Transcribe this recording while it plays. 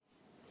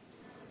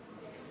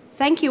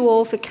Thank you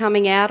all for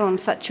coming out on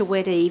such a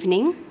wet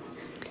evening,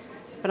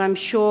 but I'm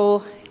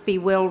sure you'll be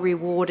well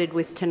rewarded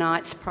with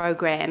tonight's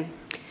program.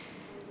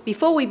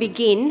 Before we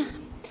begin,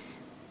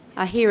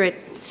 here at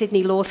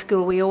Sydney Law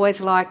School we always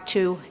like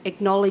to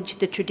acknowledge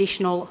the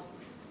traditional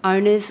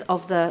owners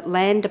of the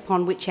land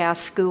upon which our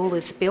school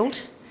is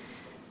built,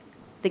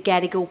 the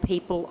Gadigal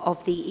people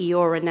of the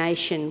Eora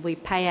Nation. We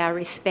pay our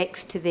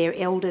respects to their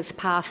elders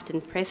past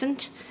and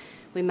present.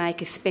 We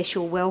make a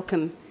special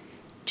welcome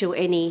to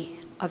any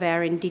of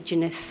our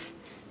Indigenous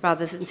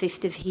brothers and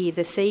sisters here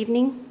this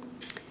evening.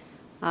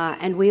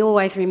 And we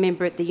always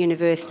remember at the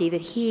university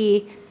that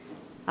here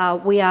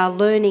we are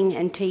learning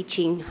and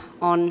teaching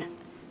on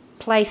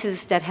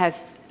places that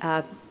have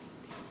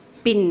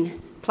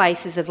been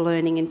places of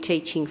learning and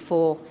teaching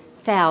for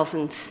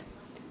thousands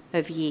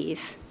of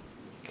years.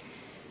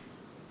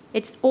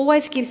 It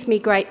always gives me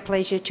great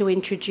pleasure to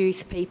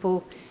introduce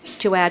people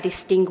to our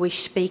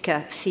Distinguished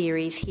Speaker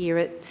series here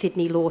at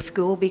Sydney Law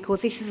School,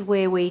 because this is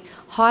where we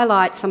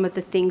highlight some of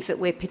the things that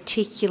we're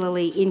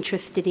particularly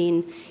interested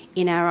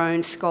in our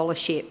own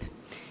scholarship.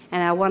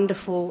 And our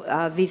wonderful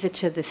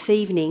visitor this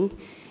evening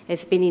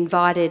has been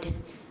invited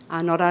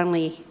not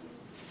only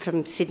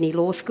from Sydney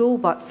Law School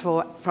but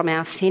from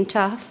our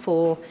centre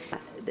for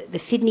the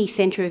Sydney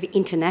Centre of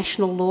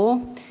International Law,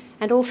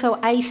 and also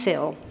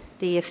ACEL,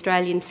 the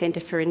Australian Centre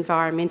for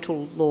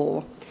Environmental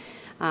Law.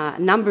 A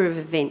number of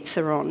events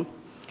are on,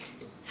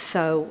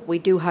 so we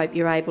do hope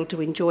you're able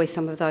to enjoy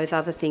some of those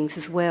other things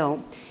as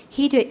well.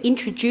 Here to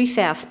introduce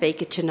our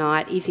speaker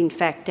tonight is in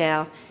fact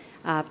our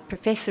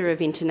Professor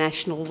of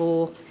International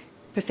Law,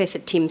 Professor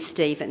Tim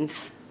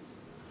Stevens.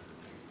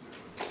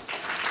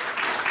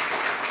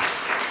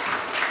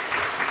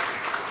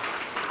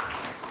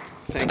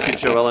 Thank you,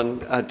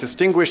 Joellen.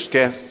 Distinguished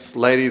guests,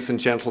 ladies and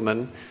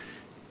gentlemen,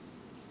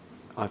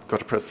 I've got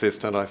to press this,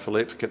 don't I,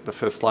 Philippe? Get the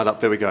first slide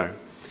up. There we go.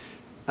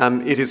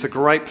 It is a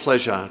great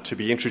pleasure to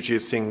be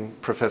introducing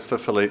Professor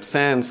Philippe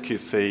Sands,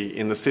 QC,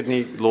 in the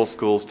Sydney Law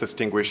School's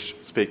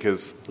Distinguished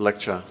Speakers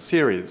Lecture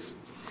Series.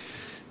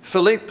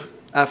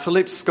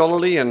 Philippe's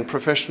scholarly and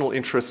professional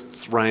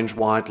interests range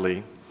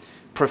widely.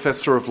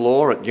 Professor of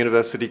Law at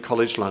University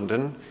College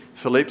London,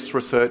 Philippe's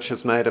research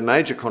has made a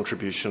major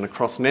contribution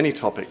across many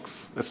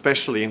topics,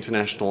 especially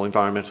international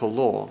environmental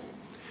law.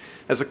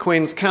 As a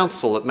Queen's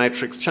Counsel at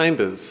Matrix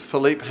Chambers,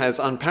 Philippe has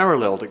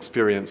unparalleled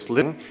experience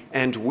living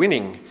and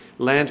winning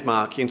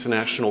landmark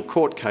international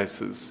court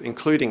cases,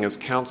 including as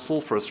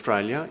counsel for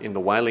Australia in the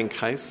whaling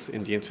case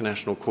in the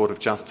International Court of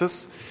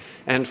Justice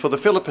and for the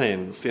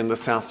Philippines in the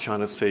South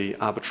China Sea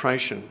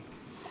arbitration.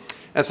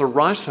 As a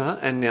writer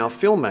and now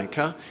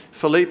filmmaker,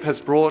 Philippe has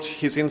brought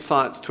his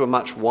insights to a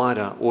much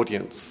wider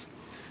audience.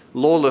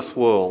 Lawless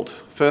World,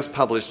 first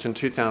published in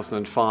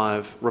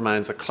 2005,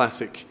 remains a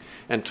classic,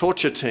 and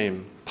Torture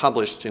Team,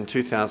 published in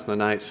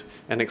 2008,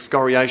 an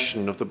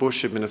excoriation of the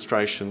Bush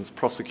administration's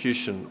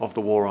prosecution of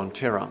the War on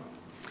Terror.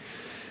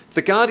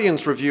 The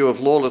Guardian's review of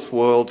Lawless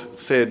World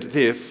said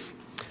this,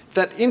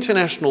 that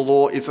international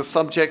law is a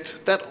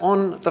subject that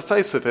on the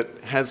face of it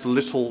has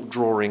little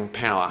drawing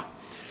power.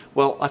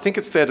 Well, I think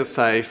it's fair to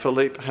say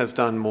Philippe has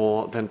done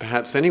more than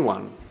perhaps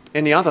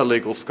any other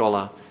legal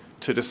scholar,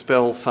 to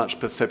dispel such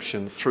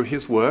perceptions through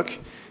his work,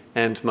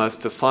 and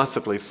most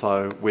decisively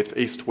so with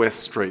East-West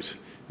Street,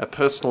 a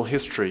personal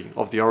history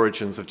of the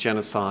origins of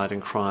genocide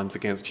and crimes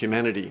against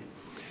humanity.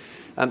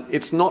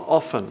 It's not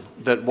often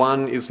that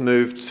one is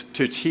moved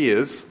to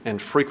tears, and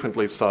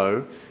frequently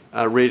so,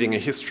 reading a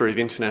history of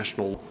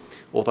international law,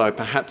 although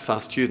perhaps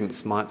our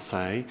students might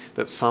say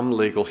that some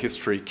legal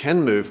history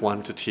can move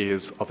one to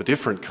tears of a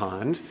different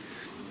kind.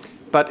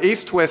 But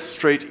East-West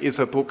Street is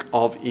a book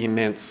of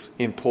immense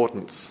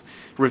importance,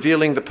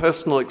 revealing the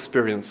personal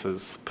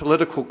experiences,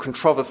 political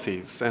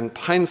controversies, and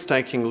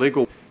painstaking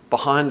legal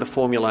behind the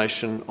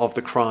formulation of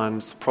the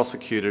crimes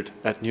prosecuted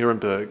at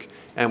Nuremberg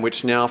and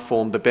which now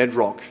form the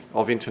bedrock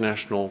of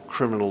international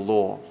criminal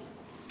law.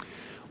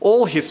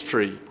 All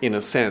history, in a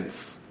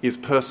sense, is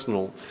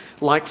personal.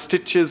 Like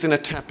stitches in a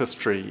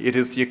tapestry, it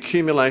is the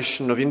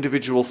accumulation of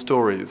individual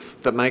stories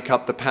that make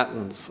up the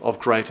patterns of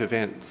great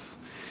events.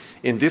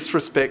 In this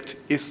respect,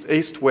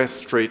 East-West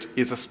Street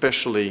is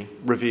especially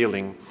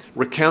revealing,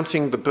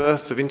 recounting the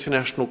birth of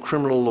international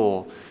criminal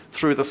law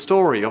through the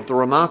story of the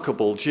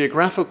remarkable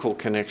geographical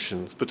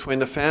connections between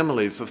the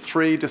families of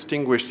three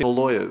distinguished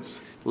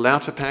lawyers,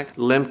 Lauterpacht,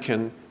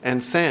 Lemkin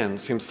and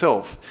Sands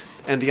himself,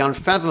 and the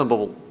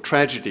unfathomable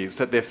tragedies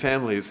that their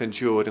families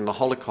endured in the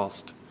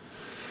Holocaust.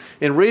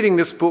 In reading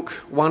this book,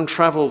 one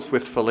travels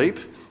with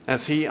Philippe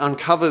as he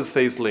uncovers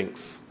these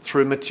links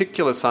through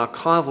meticulous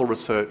archival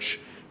research,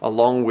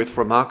 along with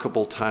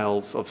remarkable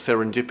tales of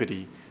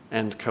serendipity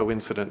and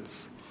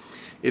coincidence.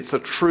 It's a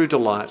true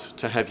delight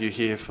to have you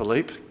here,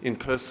 Philippe, in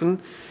person,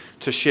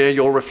 to share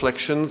your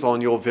reflections on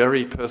your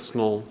very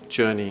personal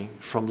journey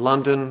from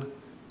London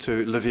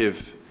to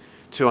Lviv,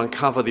 to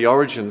uncover the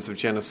origins of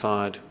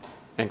genocide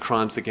and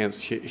crimes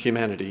against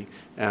humanity.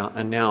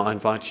 And now I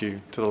invite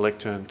you to the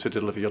lectern to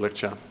deliver your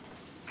lecture.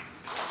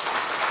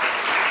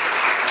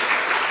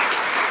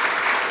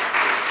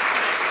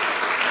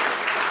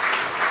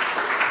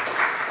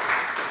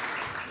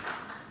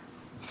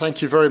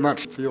 Thank you very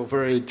much for your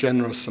very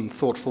generous and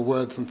thoughtful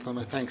words, and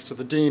my thanks to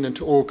the Dean and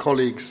to all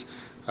colleagues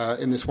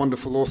in this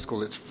wonderful law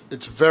school.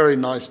 It's very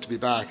nice to be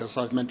back. As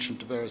I've mentioned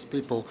to various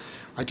people,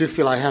 I do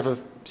feel I have a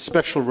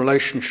special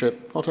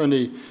relationship, not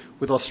only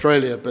with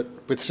Australia, but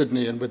with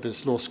Sydney and with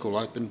this law school.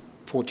 I've been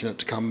fortunate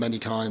to come many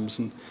times,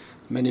 and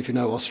many of you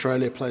know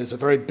Australia plays a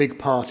very big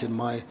part in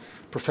my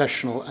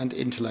professional and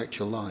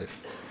intellectual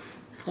life.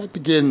 Can I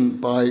begin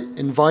by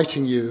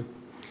inviting you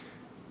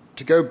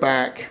to go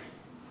back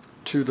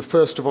to the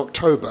 1st of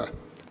October,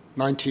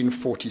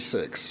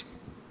 1946,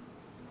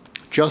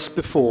 just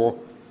before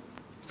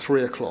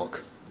 3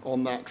 o'clock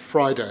on that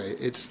Friday.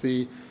 It's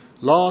the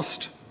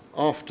last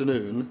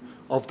afternoon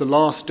of the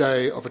last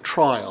day of a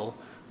trial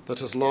that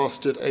has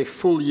lasted a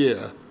full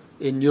year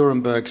in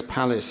Nuremberg's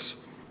Palace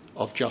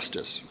of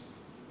Justice.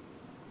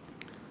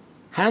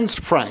 Hans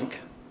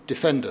Frank,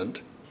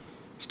 defendant,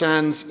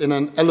 stands in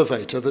an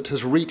elevator that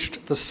has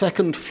reached the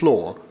second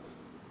floor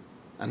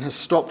and has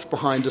stopped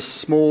behind a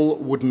small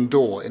wooden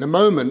door. In a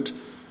moment,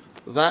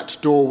 that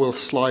door will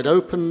slide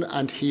open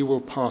and he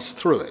will pass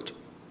through it.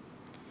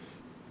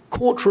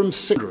 Courtroom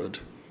 600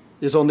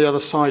 is on the other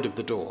side of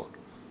the door,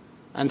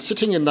 and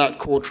sitting in that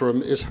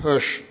courtroom is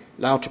Hirsch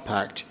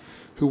Lauterpacht,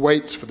 who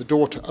waits for the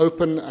door to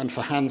open and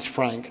for Hans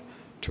Frank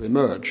to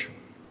emerge.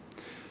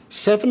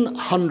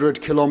 700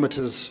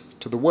 kilometers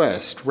to the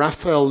west,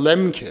 Raphael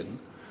Lemkin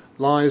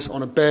lies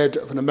on a bed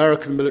of an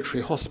American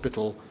military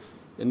hospital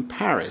in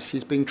Paris.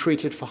 He's being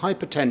treated for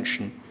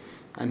hypertension,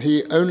 and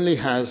he only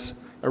has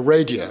a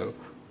radio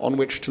on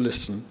which to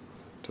listen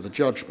to the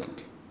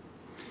judgment.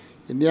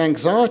 In the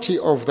anxiety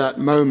of that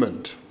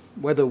moment,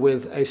 whether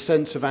with a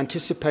sense of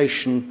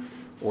anticipation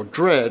or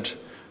dread,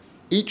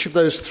 each of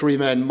those three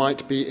men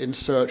might be in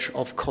search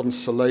of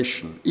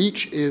consolation.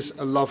 Each is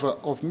a lover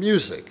of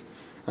music,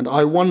 and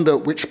I wonder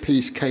which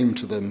piece came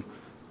to them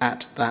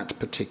at that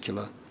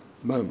particular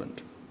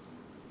moment.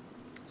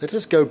 Let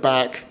us go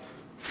back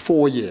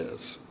 4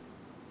 years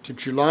to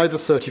July the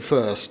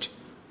 31st,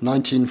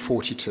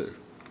 1942.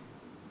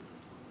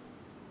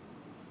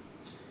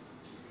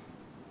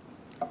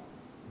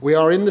 We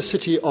are in the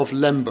city of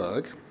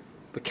Lemberg,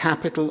 the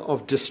capital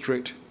of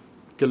District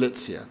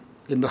Galicia,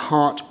 in the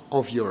heart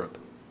of Europe.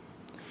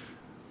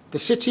 The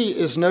city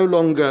is no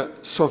longer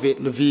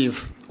Soviet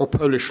Lviv or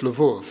Polish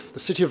Lvov, the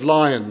city of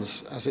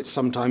lions, as it's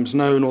sometimes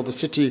known, or the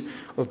city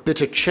of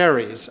bitter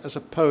cherries, as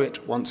a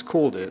poet once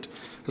called it,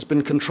 has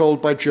been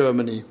controlled by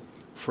Germany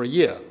for a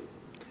year.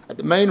 At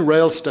the main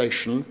rail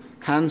station,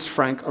 Hans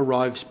Frank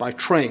arrives by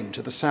train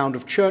to the sound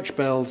of church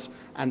bells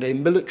and a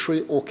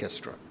military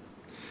orchestra.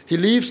 He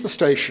leaves the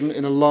station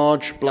in a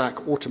large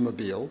black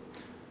automobile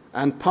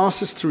and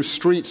passes through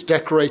streets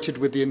decorated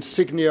with the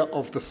insignia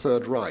of the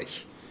Third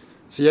Reich.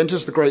 As he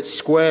enters the great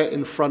square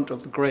in front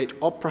of the great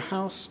opera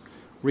house,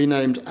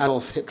 renamed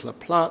Adolf Hitler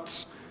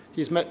Platz,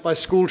 he's met by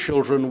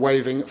schoolchildren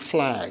waving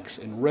flags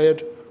in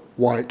red,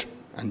 white,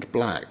 and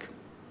black.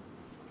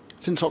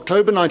 Since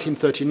October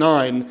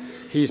 1939,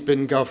 he's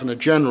been Governor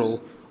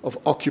General of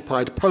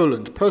occupied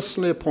Poland,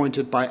 personally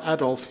appointed by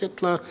Adolf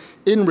Hitler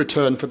in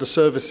return for the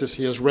services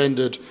he has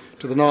rendered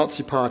to the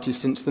Nazi Party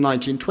since the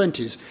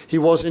 1920s. He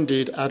was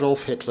indeed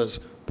Adolf Hitler's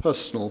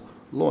personal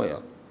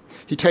lawyer.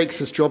 He takes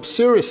his job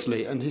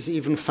seriously, and he's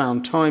even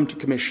found time to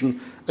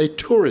commission a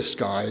tourist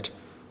guide,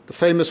 the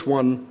famous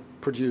one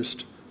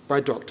produced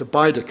by Dr.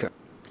 Baedeker.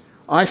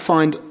 I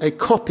find a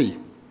copy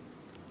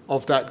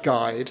of that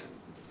guide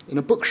in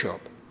a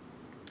bookshop,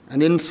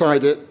 and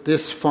inside it,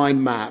 this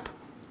fine map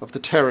of the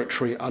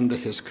territory under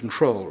his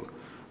control,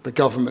 the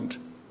government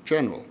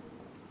general.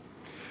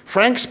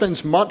 Frank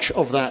spends much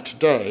of that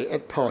day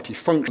at party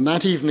function.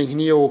 That evening,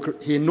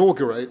 he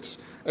inaugurates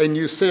a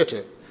new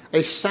theatre,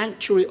 a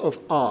sanctuary of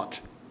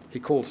art, he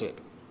calls it.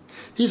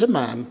 He's a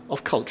man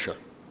of culture.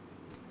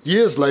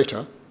 Years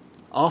later,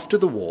 after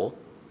the war,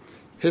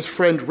 his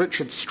friend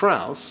Richard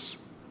Strauss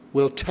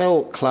will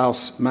tell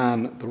Klaus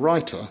Mann, the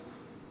writer,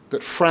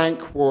 that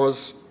Frank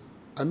was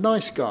a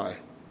nice guy,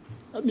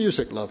 a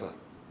music lover,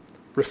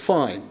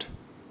 refined,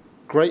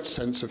 great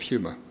sense of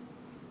humour.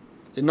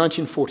 In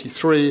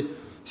 1943,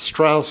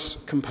 Strauss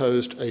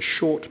composed a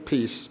short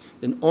piece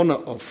in honour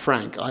of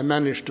Frank. I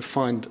managed to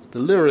find the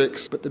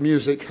lyrics, but the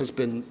music has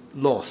been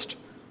lost,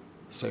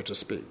 so to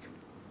speak.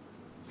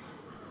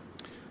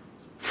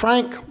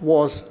 Frank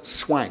was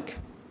swank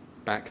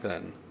back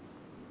then.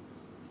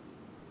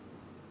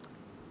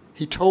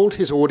 He told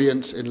his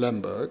audience in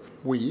Lemberg,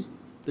 we,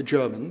 the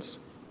Germans,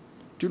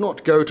 do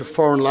not go to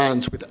foreign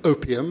lands with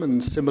opium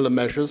and similar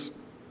measures.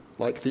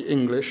 Like the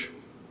English,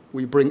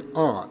 we bring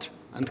art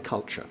and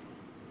culture.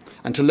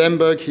 And to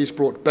Lemberg, he's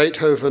brought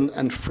Beethoven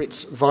and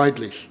Fritz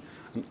Weidlich,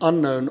 an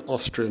unknown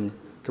Austrian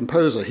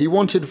composer. He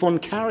wanted von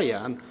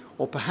Karajan,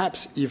 or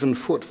perhaps even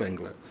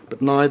Furtwängler,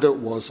 but neither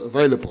was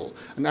available.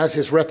 And as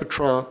his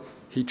repertoire,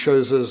 he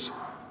chooses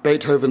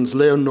Beethoven's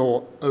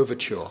Leonore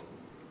Overture,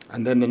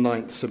 and then the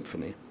Ninth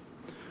Symphony.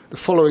 The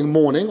following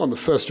morning, on the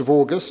 1st of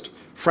August,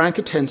 Frank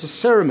attends a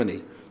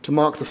ceremony to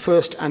mark the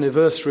first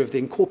anniversary of the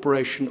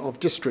incorporation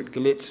of District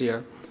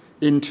Galicia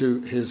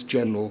into his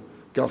general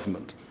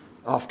government.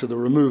 after the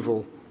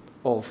removal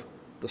of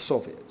the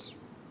Soviets.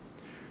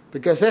 The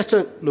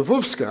Gazeta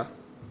Lwówska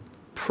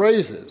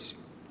praises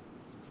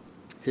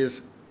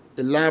his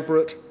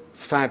elaborate,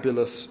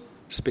 fabulous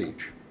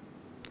speech,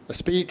 a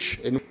speech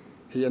in which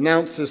he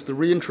announces the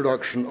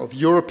reintroduction of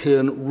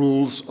European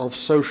rules of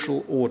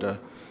social order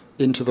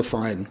into the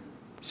fine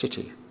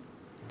city.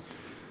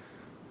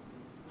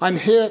 I'm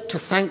here to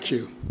thank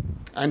you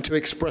and to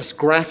express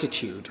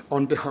gratitude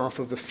on behalf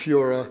of the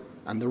Führer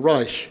and the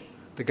Reich,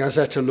 the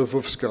Gazeta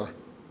Lwówska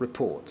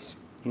reports.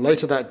 And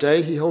later that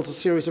day, he holds a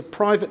series of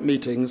private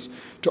meetings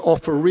to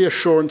offer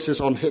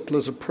reassurances on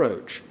Hitler's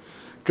approach.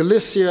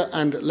 Galicia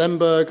and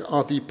Lemberg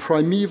are the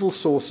primeval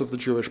source of the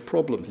Jewish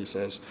problem, he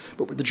says,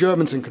 but with the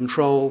Germans in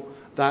control,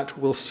 that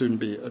will soon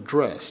be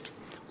addressed.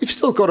 We've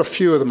still got a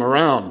few of them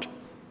around,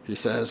 he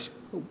says,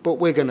 but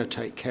we're going to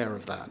take care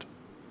of that.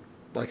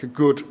 Like a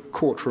good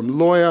courtroom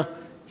lawyer,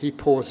 he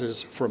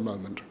pauses for a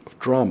moment of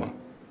drama.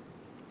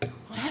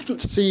 I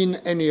haven't seen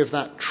any of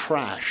that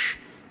trash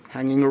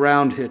hanging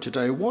around here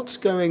today. What's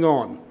going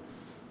on?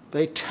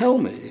 They tell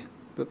me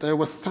that there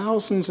were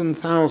thousands and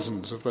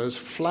thousands of those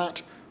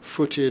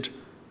flat-footed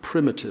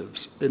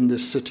primitives in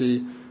this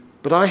city,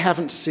 but I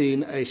haven't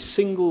seen a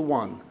single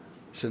one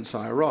since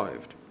I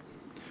arrived.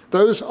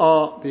 Those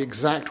are the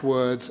exact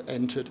words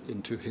entered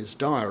into his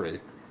diary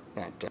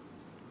that day.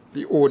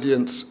 The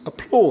audience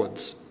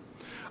applauds.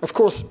 Of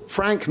course,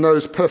 Frank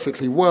knows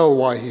perfectly well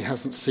why he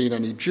hasn't seen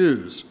any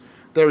Jews.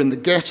 They're in the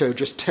ghetto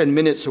just 10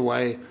 minutes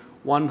away,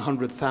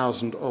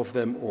 100,000 of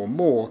them or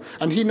more.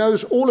 And he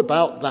knows all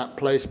about that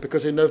place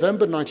because in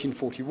November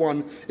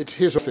 1941, it's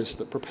his office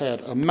that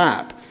prepared a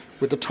map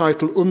with the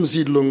title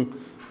Umsiedlung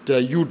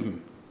der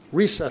Juden,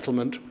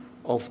 resettlement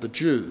of the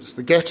Jews.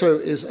 The ghetto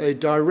is a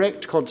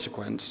direct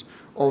consequence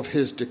of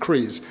his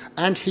decrees.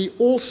 And he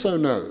also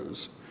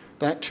knows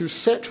that to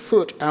set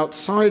foot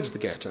outside the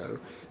ghetto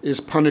is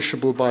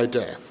punishable by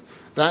death.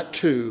 That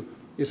too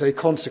is a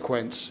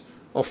consequence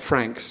of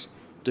Frank's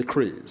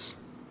decrees.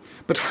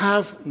 But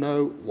have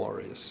no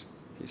worries,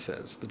 he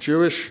says. The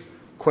Jewish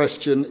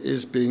question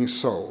is being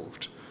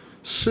solved.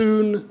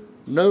 Soon,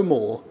 no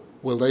more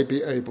will they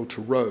be able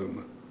to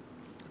roam.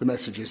 The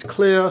message is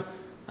clear,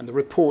 and the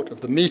report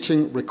of the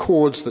meeting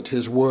records that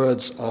his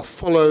words are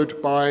followed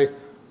by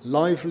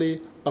lively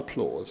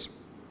applause.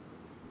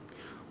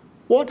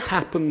 What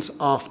happens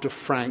after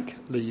Frank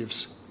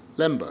leaves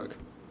Lemberg?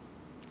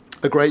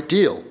 A great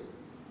deal.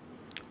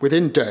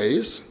 Within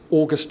days,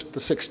 August the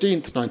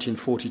 16th,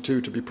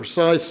 1942 to be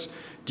precise,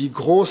 Die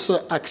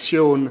große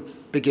Aktion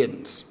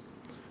begins,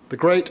 the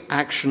great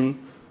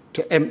action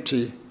to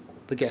empty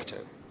the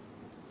ghetto.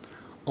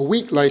 A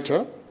week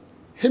later,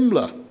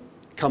 Himmler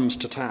comes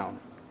to town.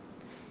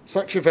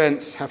 Such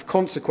events have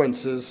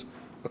consequences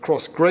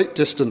across great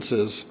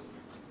distances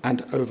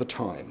and over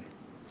time.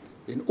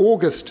 In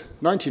August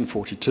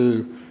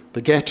 1942,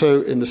 the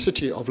ghetto in the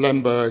city of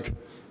Lemberg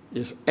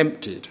is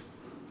emptied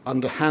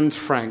under Hans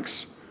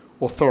Frank's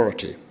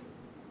authority.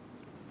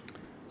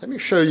 Let me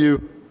show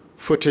you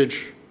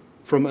footage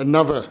from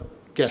another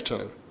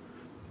ghetto,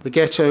 the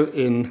ghetto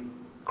in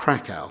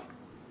Krakow.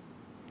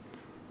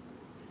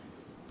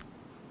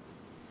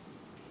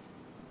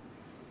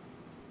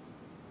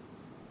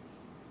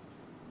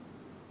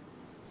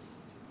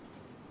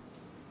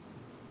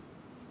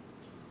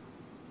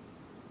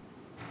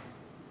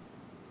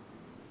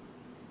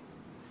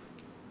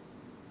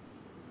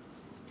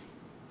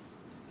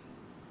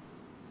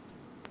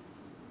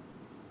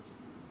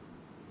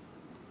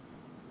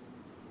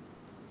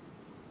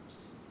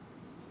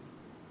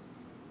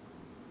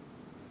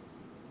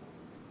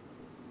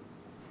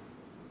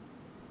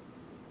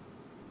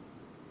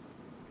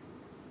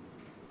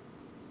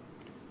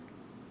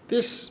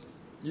 This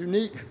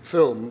unique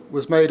film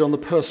was made on the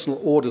personal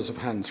orders of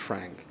Hans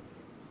Frank.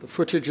 The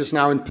footage is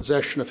now in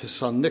possession of his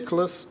son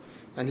Nicholas,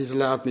 and he's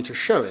allowed me to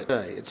show it.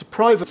 It's a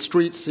private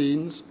street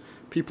scenes,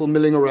 people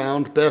milling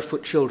around,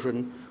 barefoot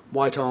children,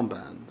 white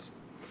armbands.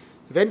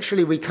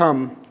 Eventually we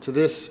come to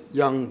this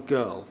young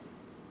girl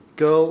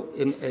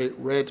in a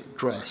red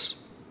dress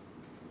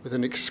with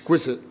an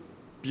exquisite,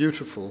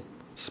 beautiful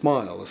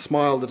smile, a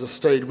smile that has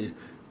stayed with me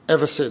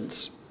ever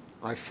since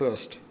I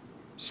first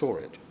saw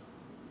it.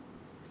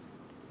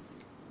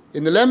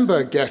 In the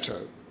Lemberg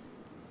ghetto,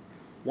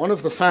 one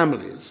of the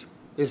families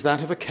is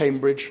that of a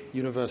Cambridge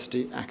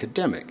University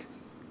academic,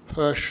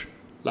 Hirsch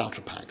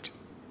Lauterpacht.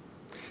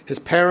 His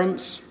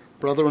parents,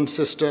 brother and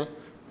sister,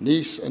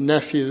 niece and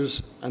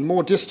nephews, and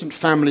more distant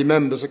family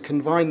members are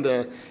confined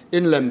there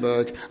in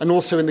Lemberg and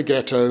also in the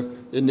ghetto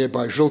in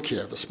nearby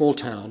Żółkiew, a small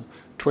town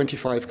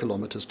 25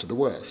 kilometers to the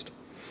west.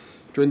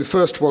 During the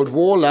First World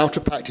War,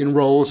 Lauterpacht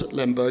enrolls at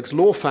Lemberg's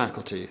law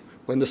faculty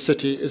when the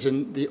city is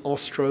in the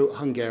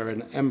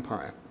Austro-Hungarian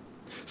Empire.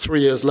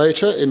 3 years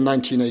later, in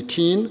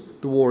 1918,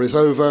 the war is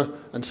over,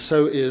 and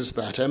so is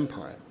that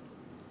empire.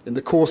 In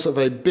the course of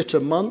a bitter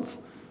month,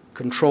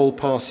 control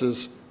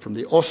passes from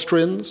the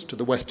Austrians to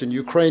the Western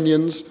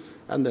Ukrainians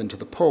and then to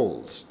the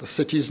Poles. The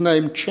city's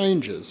name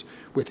changes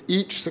with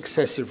each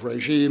successive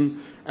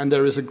regime, and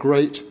there is a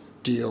great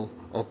deal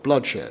of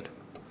bloodshed.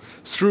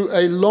 Through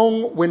a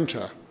long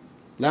winter,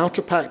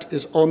 Lauterpacht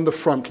is on the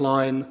front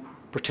line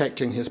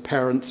protecting his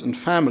parents and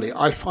family.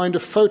 I find a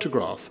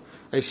photograph,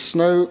 a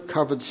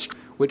snow-covered street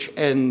which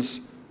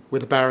ends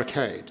with a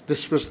barricade.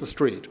 This was the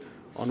street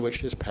on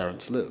which his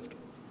parents lived.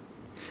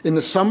 In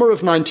the summer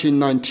of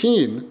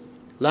 1919,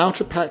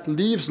 Lauterpacht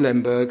leaves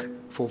Lemberg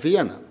for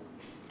Vienna.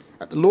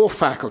 At the law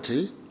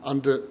faculty,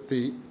 under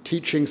the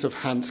teachings of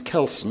Hans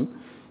Kelsen,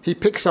 he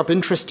picks up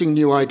interesting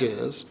new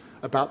ideas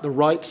about the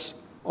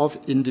rights of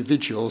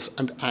individuals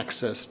and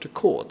access to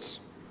courts.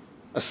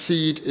 A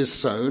seed is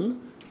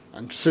sown,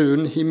 and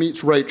soon he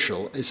meets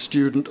Rachel, a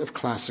student of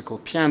classical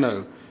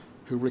piano,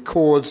 who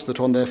records that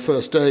on their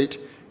first date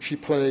she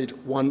played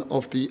one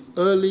of the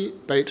early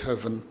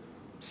Beethoven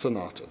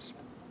sonatas.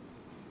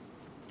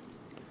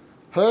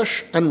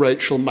 Hirsch and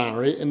Rachel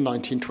marry in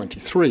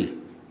 1923.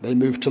 They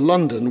move to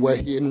London, where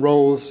he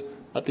enrolls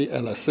at the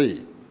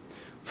LSE.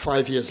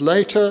 5 years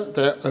later,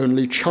 their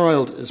only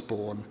child is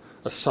born,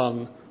 a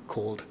son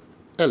called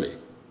Ellie.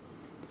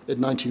 In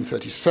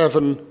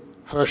 1937,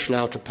 Hirsch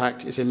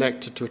Lauterpacht is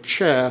elected to a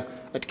chair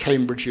at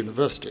Cambridge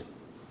University.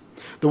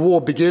 The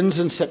war begins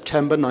in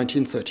September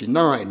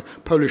 1939.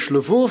 Polish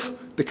Lvov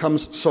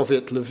becomes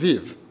Soviet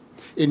Lviv.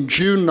 In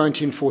June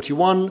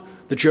 1941,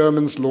 the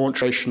Germans launch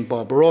Operation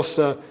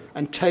Barbarossa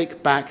and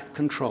take back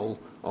control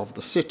of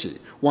the city.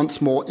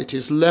 Once more, it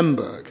is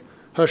Lemberg.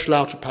 Hirsch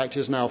Lauterpacht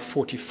is now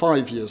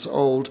 45 years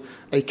old,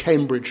 a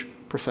Cambridge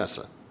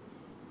professor.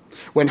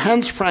 When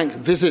Hans Frank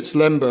visits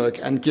Lemberg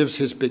and gives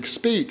his big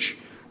speech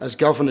as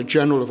Governor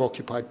General of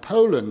occupied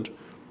Poland,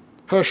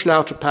 Hirsch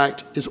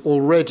Lauterpacht is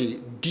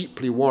already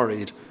deeply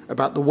worried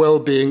about the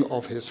well-being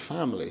of his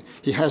family.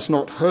 He has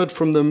not heard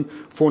from them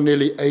for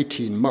nearly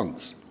 18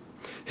 months.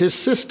 His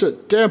sister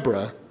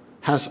Deborah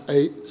has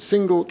a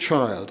single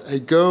child, a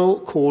girl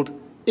called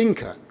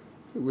Inka,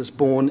 who was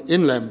born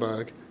in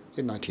Lemberg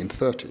in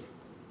 1930.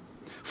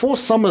 4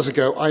 summers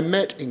ago, I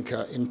met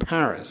Inka in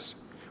Paris.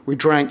 We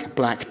drank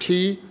black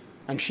tea,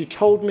 and she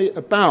told me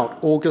about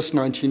August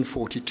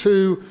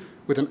 1942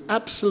 with an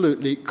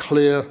absolutely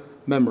clear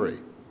memory.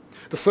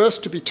 The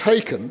first to be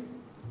taken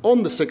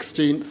on the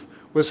 16th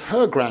was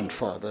her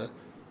grandfather,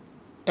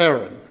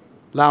 Aaron,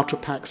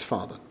 Lauterpacht's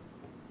father.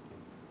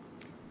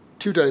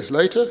 2 days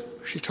later,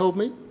 she told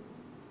me,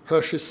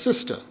 Hirsch's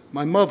sister,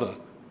 my mother,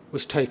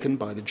 was taken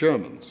by the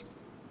Germans.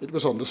 It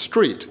was on the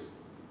street.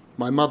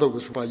 My mother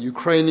was by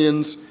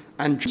Ukrainians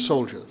and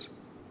soldiers.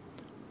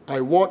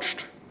 I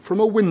watched from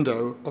a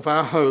window of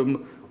our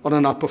home on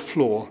an upper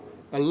floor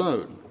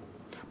alone.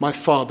 My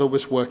father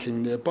was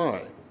working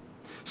nearby.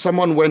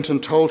 Someone went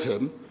and told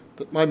him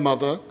that my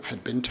mother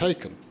had been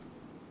taken.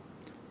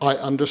 I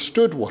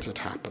understood what had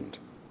happened.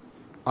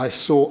 I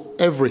saw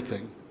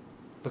everything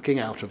looking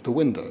out of the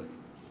window.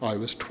 I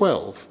was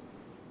 12,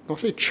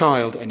 not a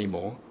child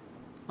anymore.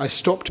 I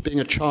stopped being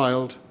a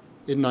child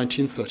in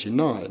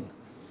 1939.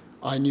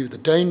 I knew the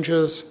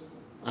dangers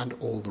and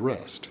all the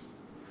rest.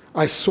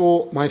 I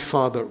saw my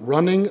father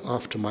running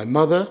after my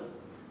mother,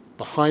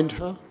 behind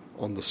her,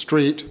 on the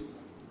street.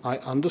 I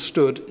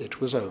understood it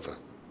was over.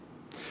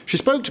 She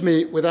spoke to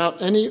me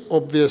without any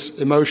obvious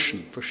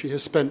emotion, for she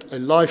has spent a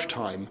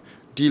lifetime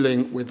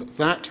dealing with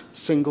that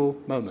single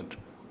moment,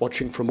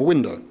 watching from a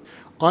window.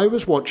 I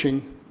was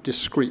watching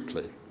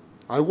discreetly.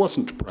 I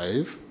wasn't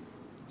brave.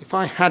 If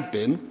I had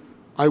been,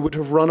 I would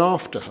have run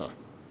after her.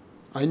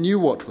 I knew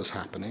what was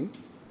happening.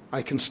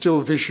 I can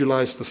still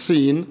visualize the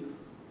scene,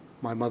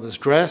 my mother's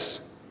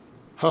dress,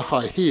 her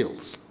high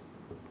heels.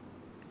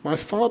 My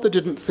father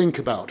didn't think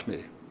about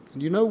me.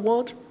 And you know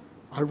what?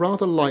 I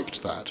rather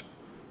liked that.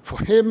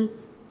 For him,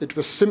 it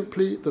was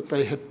simply that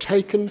they had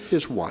taken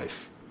his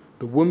wife,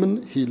 the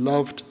woman he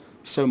loved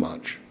so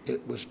much.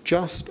 It was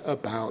just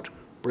about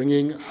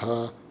bringing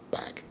her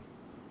back.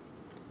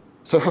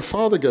 So her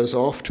father goes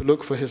off to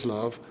look for his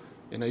love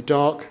in a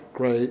dark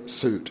grey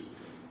suit,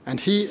 and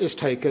he is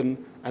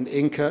taken and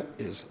Inka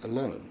is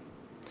alone.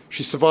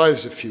 She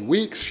survives a few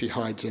weeks. She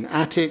hides in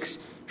attics,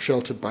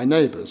 sheltered by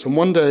neighbours. And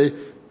one day,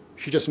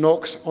 she just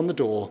knocks on the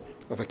door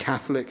of a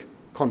Catholic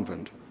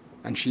convent,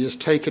 and she is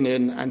taken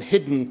in and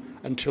hidden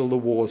until the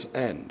war's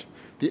end.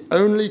 The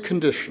only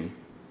condition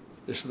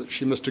is that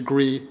she must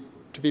agree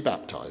to be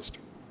baptized.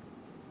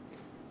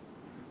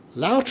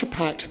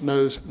 Lauterpacht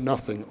knows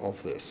nothing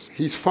of this.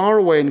 He's far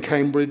away in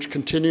Cambridge,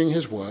 continuing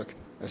his work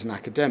as an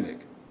academic.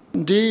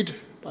 Indeed,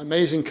 by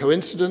amazing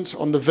coincidence,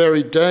 on the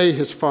very day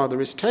his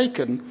father is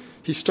taken,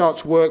 he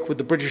starts work with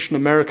the British and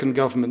American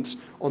governments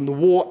on the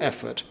war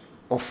effort,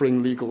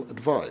 offering legal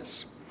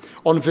advice.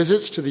 On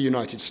visits to the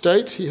United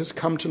States, he has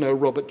come to know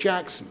Robert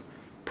Jackson,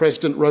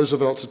 President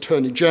Roosevelt's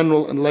Attorney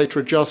General and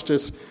later a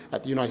justice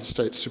at the United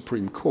States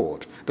Supreme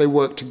Court. They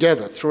worked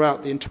together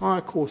throughout the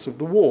entire course of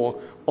the war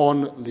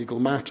on legal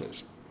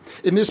matters.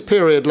 In this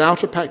period,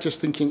 Lauterpacht is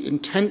thinking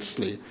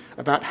intensely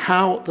about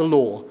how the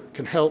law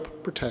can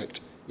help protect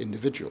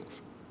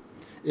individuals.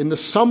 In the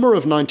summer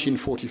of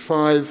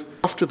 1945,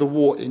 after the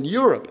war in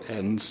Europe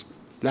ends,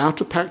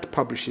 Lauterpacht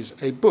publishes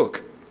a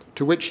book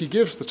to which he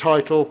gives the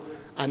title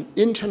An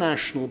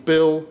International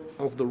Bill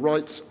of the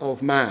rights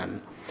of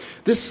man.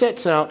 This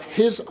sets out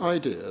his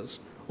ideas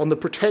on the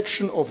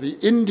protection of the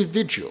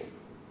individual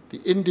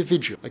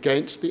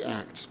against the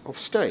acts of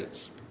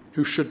states,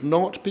 who should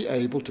not be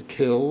able to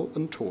kill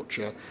and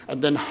torture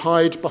and then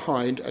hide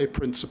behind a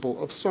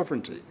principle of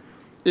sovereignty.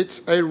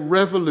 It's a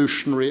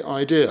revolutionary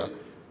idea,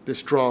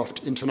 this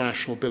draft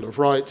International Bill of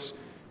Rights,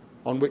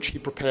 on which he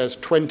prepares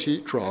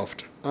 20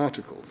 draft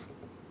articles.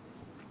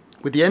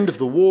 With the end of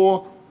the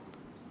war,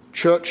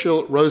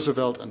 Churchill,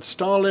 Roosevelt, and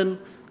Stalin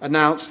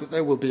announced that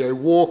there will be a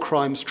war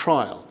crimes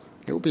trial.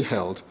 It will be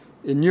held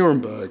in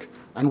Nuremberg,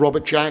 and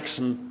Robert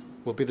Jackson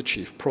will be the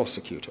chief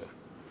prosecutor.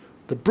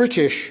 The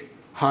British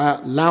hire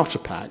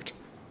Lauterpacht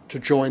to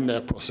join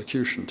their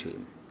prosecution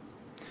team.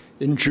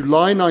 In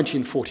July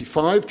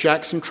 1945,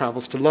 Jackson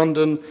travels to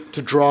London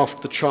to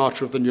draft the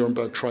Charter of the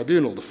Nuremberg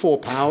Tribunal. The four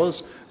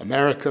powers,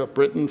 America,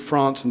 Britain,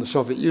 France, and the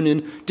Soviet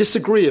Union,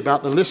 disagree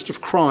about the list of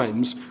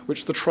crimes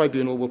which the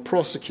tribunal will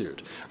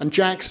prosecute, and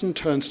Jackson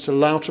turns to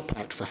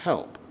Lauterpacht for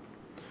help.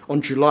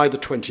 On July the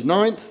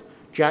 29th,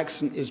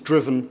 Jackson is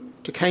driven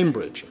to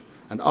Cambridge,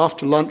 and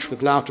after lunch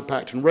with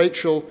Lauterpacht and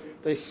Rachel,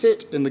 they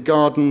sit in the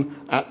garden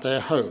at their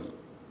home.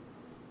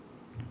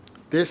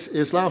 This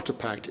is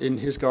Lauterpacht in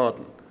his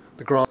garden.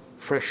 The grass,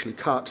 freshly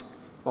cut,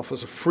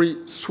 offers a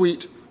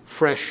sweet,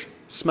 fresh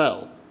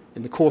smell.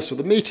 In the course of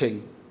the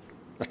meeting,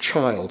 a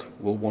child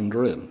will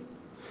wander in.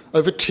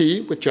 Over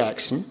tea with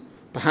Jackson,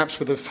 perhaps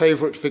with a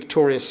favourite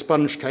Victoria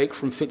sponge cake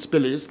from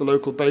Fitzbilly's, the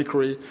local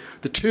bakery,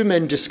 the two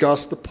men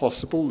discuss the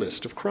possible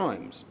list of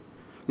crimes.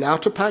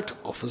 Lauterpacht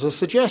offers a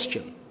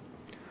suggestion.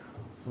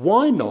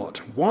 Why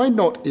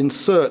not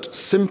insert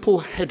simple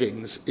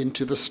headings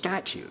into the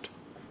statute?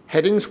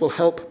 Headings will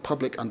help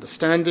public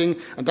understanding,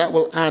 and that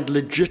will add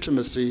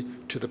legitimacy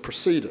to the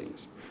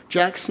proceedings.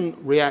 Jackson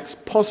reacts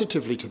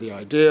positively to the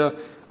idea,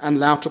 and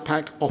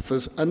Lauterpacht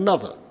offers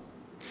another.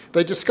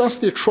 They discuss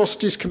the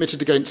atrocities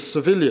committed against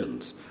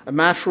civilians, a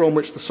matter on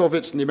which the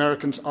Soviets and the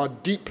Americans are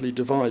deeply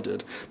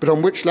divided, but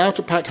on which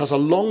Lauterpacht has a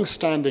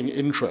long-standing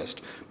interest,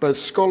 both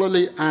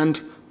scholarly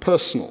and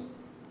personal.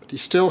 But he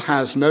still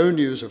has no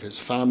news of his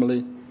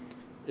family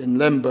in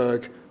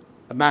Lemberg,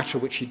 a matter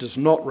which he does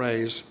not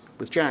raise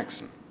with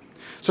Jackson.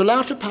 So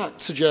Lauterpacht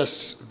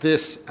suggests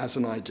this as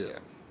an idea.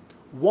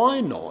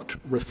 Why not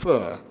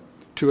refer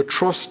to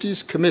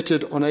atrocities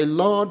committed on a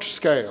large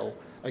scale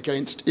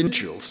against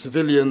individual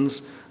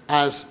civilians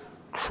as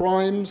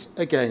crimes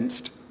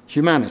against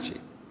humanity,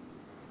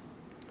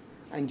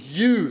 and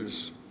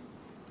use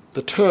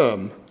the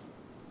term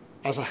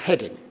as a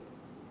heading?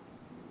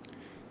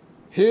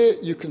 Here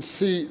you can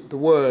see the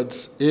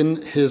words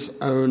in his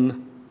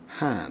own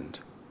hand.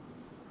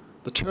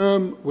 The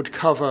term would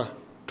cover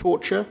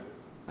torture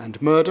and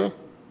murder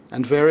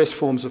and various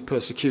forms of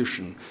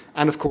persecution.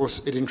 And of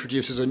course, it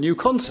introduces a new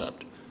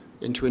concept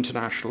into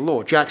international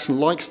law. Jackson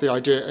likes the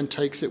idea and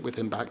takes it with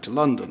him back to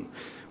London.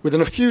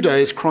 Within a few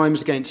days,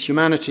 crimes against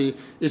humanity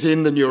is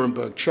in the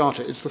Nuremberg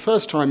Charter. It's the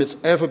first time it's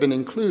ever been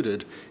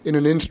included in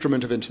an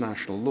instrument of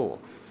international law.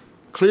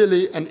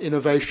 Clearly an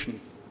innovation,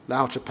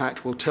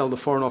 Lauterpacht will tell the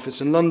Foreign Office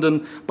in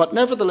London, but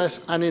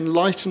nevertheless an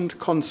enlightened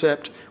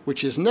concept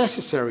which is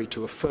necessary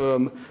to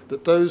affirm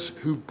that those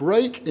who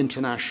break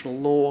international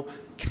law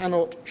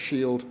cannot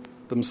shield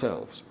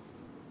themselves.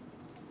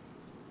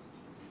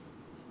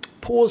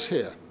 Pause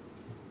here.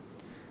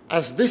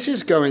 As this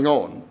is going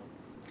on,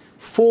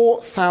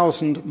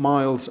 4,000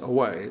 miles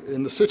away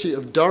in the city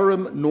of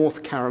Durham,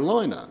 North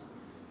Carolina,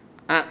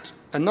 a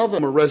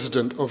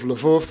resident of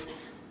Lvov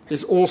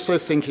is also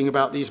thinking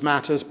about these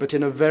matters, but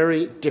in a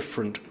very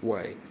different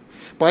way.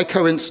 By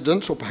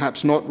coincidence, or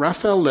perhaps not,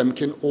 Raphael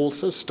Lemkin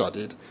also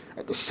studied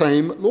at the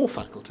same law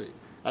faculty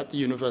at the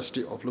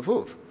University of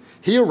Lvov.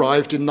 He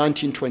arrived in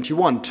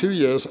 1921, 2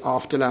 years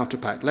after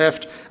Lauterpacht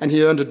left, and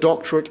he earned a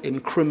doctorate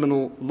in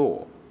criminal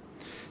law.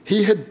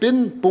 He had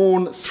been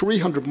born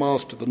 300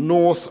 miles to the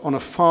north on a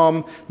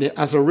farm near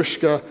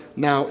Azarishka,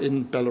 now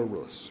in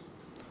Belarus.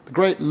 The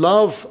great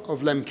love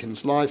of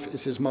Lemkin's life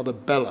is his mother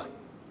Bella,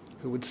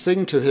 who would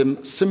sing to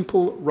him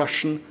simple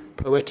Russian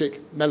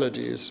poetic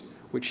melodies,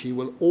 which he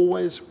will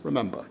always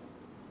remember.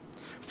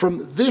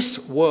 From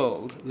this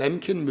world,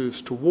 Lemkin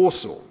moves to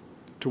Warsaw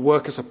to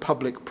work as a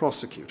public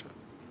prosecutor.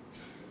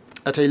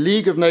 At a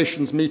League of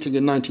Nations meeting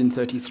in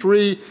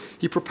 1933,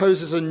 he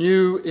proposes a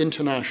new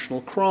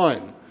international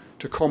crime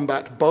to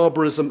combat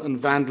barbarism and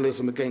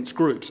vandalism against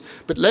groups.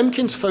 But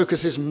Lemkin's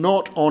focus is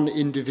not on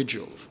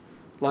individuals.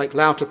 Like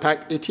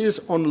Lauterpacht, it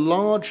is on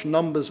large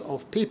numbers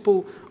of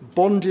people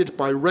bonded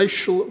by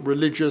racial,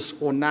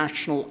 religious, or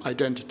national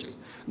identity.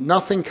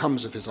 Nothing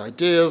comes of his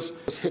ideas,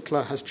 as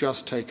Hitler has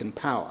just taken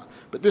power.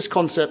 But this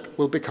concept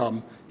will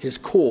become his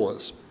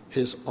cause,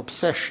 his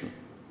obsession.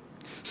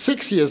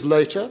 6 years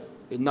later,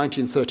 in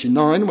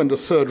 1939, when the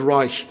Third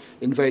Reich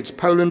invades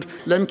Poland,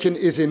 Lemkin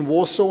is in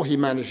Warsaw. He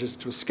manages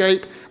to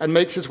escape and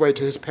makes his way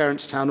to his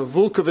parents' town of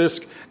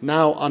Volkowisk,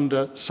 now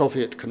under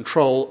Soviet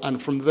control,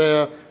 and from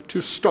there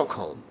to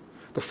Stockholm.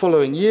 The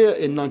following year,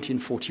 in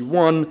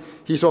 1941,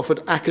 he's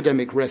offered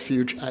academic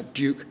refuge at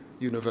Duke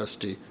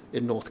University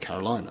in North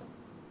Carolina.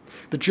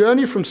 The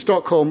journey from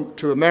Stockholm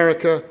to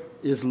America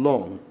is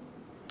long,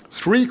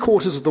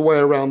 3/4 of the way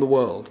around the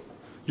world.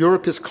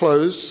 Europe is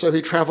closed, so he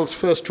travels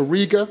first to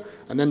Riga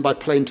and then by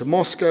plane to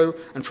Moscow,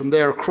 and from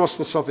there across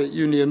the Soviet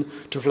Union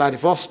to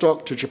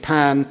Vladivostok, to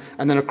Japan,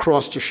 and then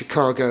across to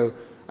Chicago,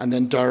 and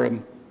then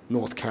Durham,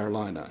 North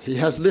Carolina. He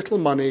has little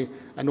money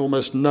and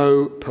almost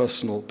no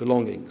personal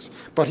belongings,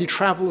 but he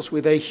travels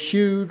with a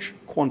huge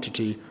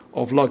quantity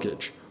of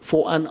luggage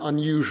for an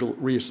unusual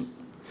reason.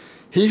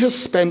 He has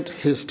spent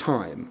his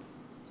time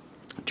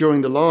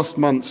during the last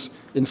months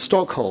in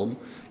Stockholm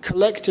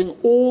collecting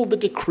all the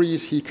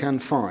decrees he can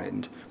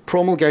find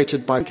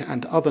promulgated by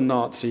and other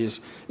Nazis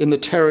in the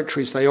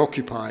territories they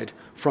occupied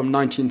from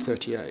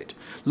 1938.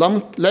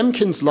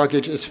 Lemkin's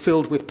luggage is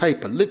filled with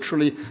paper,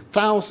 literally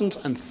thousands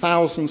and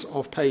thousands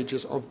of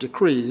pages of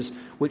decrees,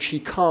 which he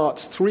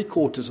carts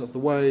 3/4 of the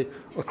way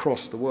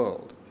across the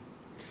world.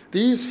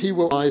 These he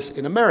will use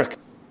in America.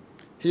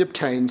 He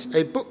obtains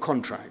a book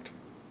contract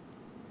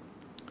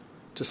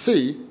to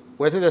see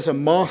whether there's a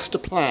master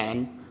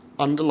plan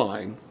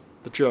underlying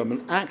the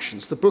German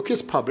actions. The book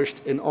is published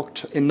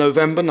in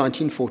November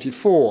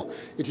 1944.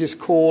 It is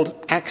called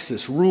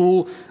Axis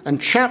Rule,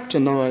 and Chapter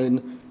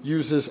 9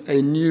 uses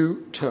a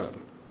new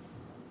term.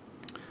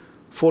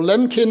 For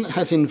Lemkin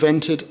has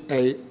invented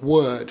a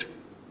word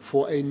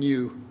for a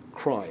new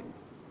crime.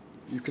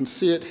 You can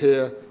see it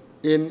here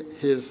in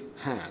his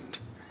hand.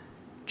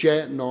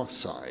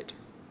 Genocide,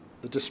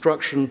 the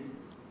destruction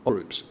of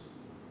groups.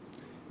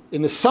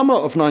 In the summer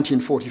of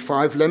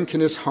 1945,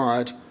 Lemkin is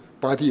hired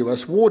by the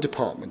US War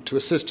Department to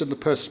assist in the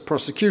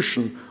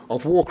prosecution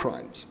of war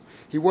crimes.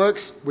 He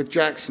works with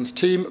Jackson's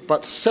team,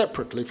 but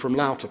separately from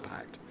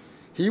Lauterpacht.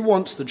 He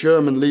wants the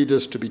German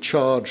leaders to be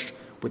charged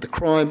with the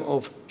crime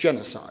of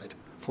genocide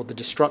for the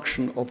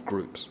destruction of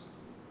groups.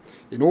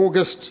 In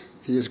August,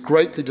 he is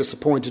greatly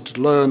disappointed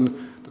to learn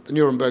that the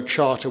Nuremberg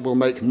Charter will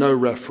make no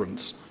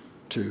reference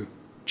to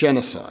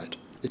genocide.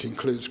 It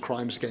includes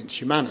crimes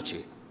against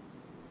humanity.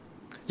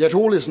 Yet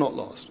all is not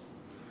lost.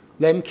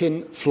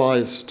 Lemkin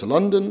flies to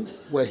London,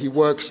 where he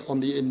works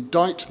on the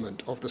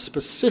indictment of the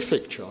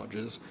specific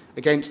charges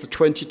against the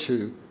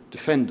 22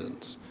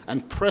 defendants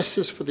and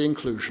presses for the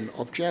inclusion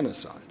of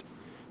genocide.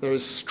 There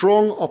is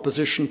strong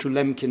opposition to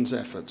Lemkin's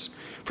efforts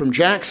from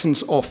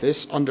Jackson's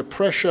office under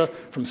pressure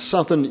from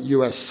southern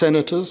US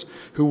senators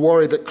who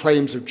worry that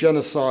claims of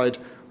genocide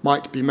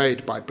might be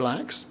made by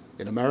blacks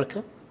in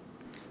America.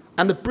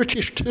 And the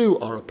British too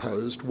are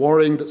opposed,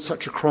 worrying that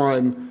such a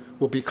crime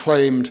will be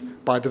claimed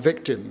by the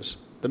victims,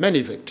 the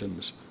many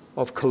victims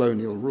of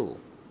colonial rule.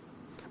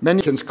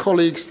 Many of Lemkin's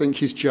colleagues think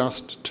he's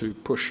just too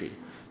pushy.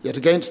 Yet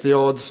against the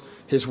odds,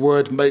 his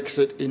word makes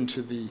it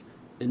into the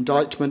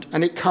indictment,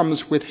 and it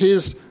comes with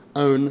his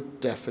own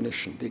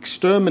definition, the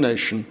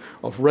extermination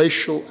of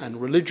racial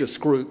and religious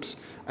groups,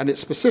 and it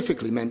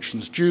specifically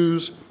mentions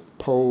Jews,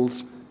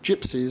 Poles,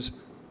 Gypsies,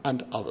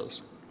 and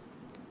others.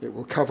 It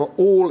will cover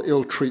all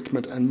ill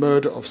treatment and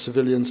murder of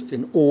civilians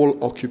in all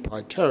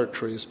occupied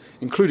territories,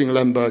 including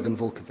Lemberg and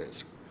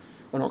Volkovitz.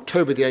 On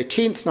October the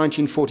 18th,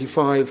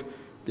 1945,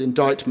 the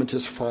indictment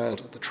is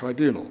filed at the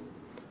tribunal.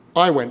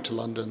 I went to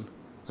London,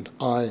 and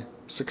I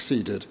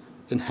succeeded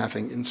in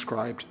having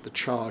inscribed the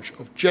charge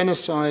of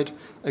genocide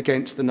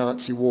against the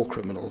Nazi war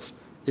criminals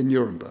in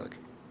Nuremberg.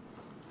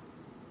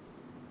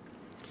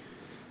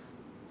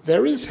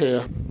 There is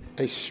here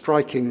a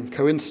striking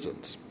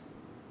coincidence.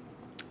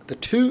 The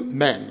two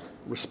men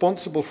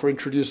responsible for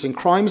introducing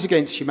crimes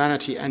against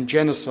humanity and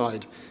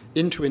genocide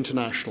into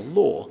international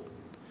law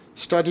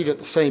studied at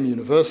the same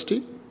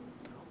university,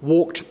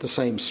 walked the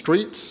same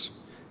streets,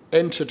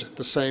 entered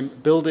the same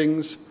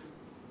buildings,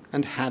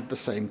 and had the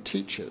same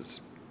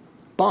teachers.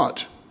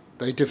 But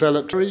they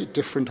developed very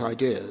different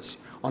ideas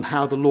on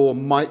how the law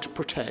might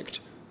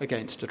protect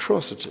against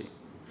atrocity.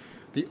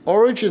 The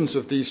origins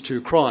of these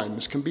two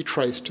crimes can be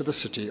traced to the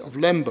city of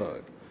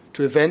Lemberg,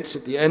 to events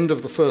at the end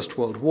of the First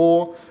World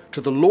War, to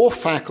the law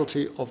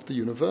faculty of the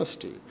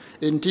university.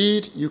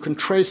 Indeed, you can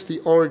trace the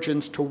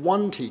origins to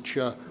one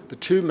teacher the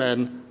two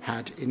men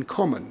had in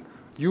common,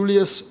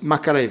 Julius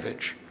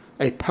Makarewicz,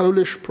 a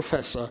Polish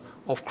professor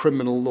of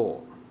criminal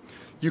law.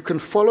 You can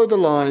follow the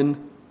line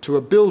to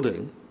a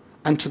building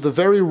and to the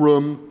very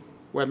room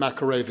where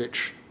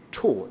Makarewicz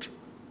taught,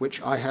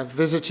 which I have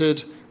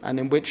visited and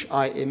in which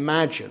I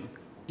imagine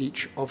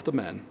each of the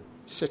men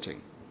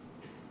sitting.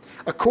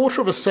 A quarter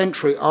of a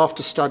century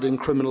after studying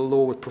criminal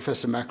law with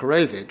Professor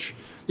Makarewicz,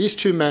 these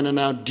two men are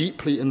now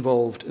deeply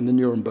involved in the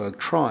Nuremberg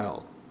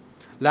trial.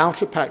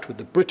 Lauterpacht with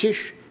the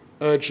British,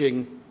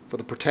 urging for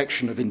the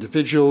protection of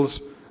individuals,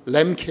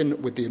 Lemkin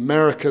with the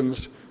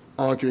Americans,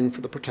 arguing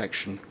for the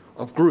protection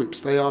of groups.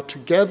 They are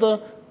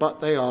together, but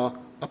they are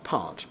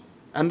apart.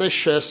 And they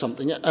share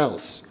something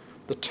else,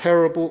 the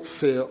terrible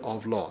fear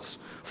of loss.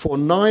 For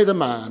neither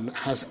man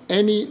has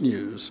any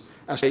news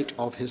as to the fate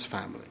of his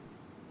family.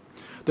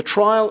 The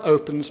trial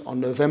opens on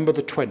November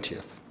the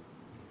 20th.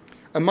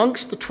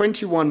 Amongst the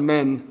 21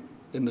 men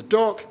in the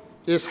dock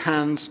is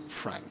Hans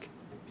Frank.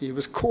 He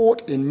was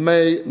caught in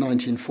May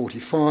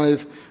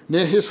 1945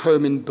 near his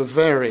home in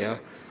Bavaria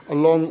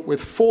along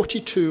with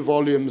 42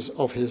 volumes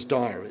of his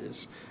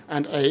diaries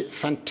and a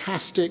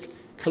fantastic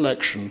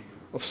collection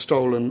of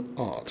stolen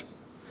art.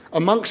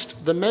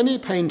 Amongst the many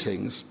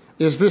paintings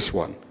is this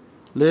one,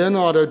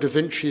 Leonardo da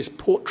Vinci's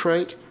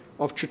portrait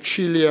of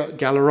Cecilia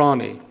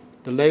Gallerani,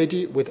 the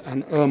lady with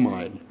an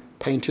ermine,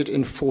 painted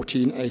in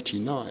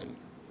 1489.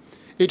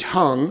 It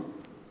hung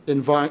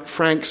in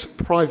Frank's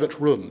private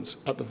rooms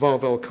at the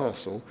Wawel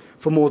Castle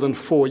for more than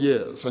 4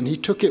 years, and he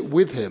took it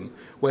with him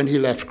when he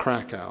left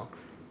Krakow,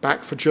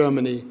 back for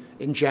Germany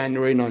in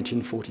January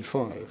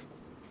 1945.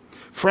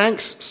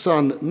 Frank's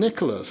son,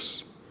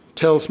 Nicholas,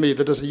 tells me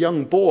that as a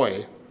young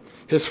boy,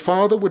 his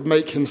father would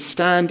make him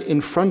stand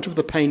in front of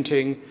the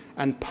painting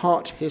and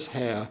part his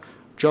hair,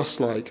 just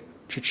like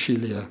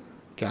Cecilia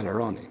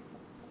Gallerani.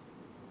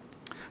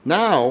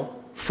 Now,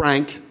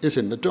 Frank is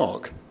in the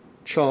dock,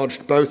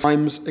 charged both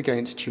crimes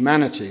against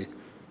humanity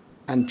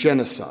and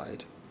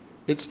genocide.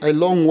 It's a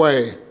long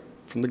way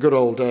from the good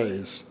old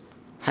days,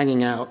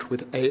 hanging out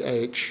with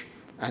A.H.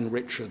 and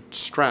Richard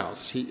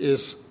Strauss. He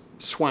is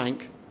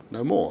swank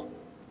no more.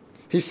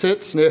 He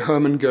sits near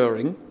Hermann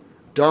Goering,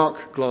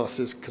 dark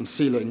glasses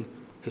concealing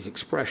his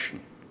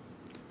expression.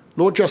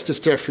 Lord Justice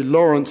Geoffrey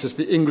Lawrence is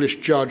the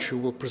English judge who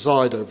will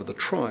preside over the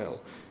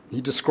trial.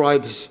 He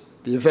describes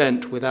the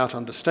event, without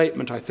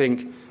understatement, I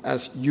think,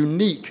 as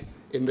unique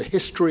in the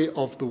history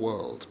of the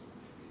world.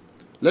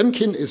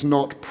 Lemkin is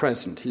not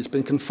present. He's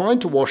been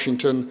confined to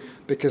Washington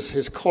because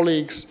his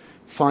colleagues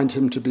find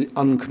him to be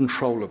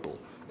uncontrollable,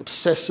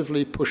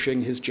 obsessively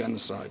pushing his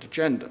genocide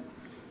agenda,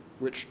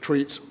 which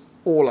treats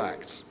all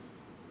acts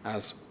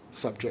as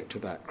subject to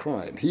that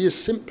crime. He is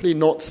simply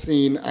not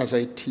seen as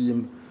a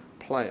team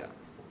player,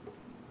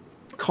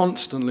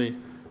 constantly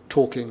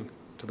talking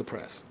to the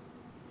press.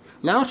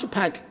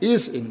 Lauterpacht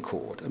is in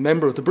court, a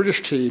member of the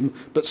British team,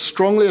 but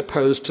strongly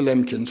opposed to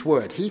Lemkin's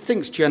word. He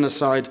thinks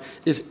genocide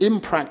is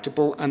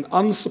impracticable and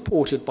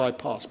unsupported by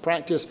past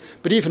practice,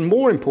 but even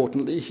more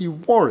importantly, he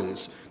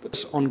worries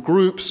that on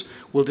groups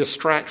will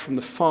distract from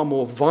the far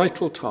more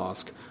vital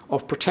task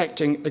of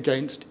protecting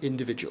against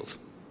individuals.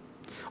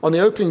 On the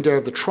opening day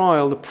of the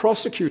trial, the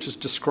prosecutors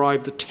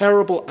described the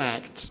terrible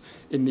acts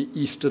in the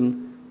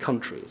eastern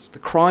countries, the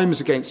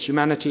crimes against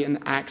humanity and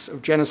acts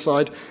of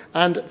genocide,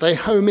 and they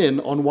home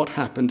in on what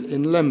happened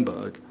in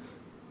Lemberg.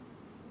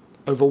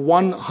 Over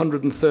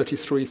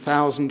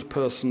 133,000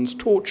 persons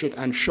tortured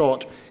and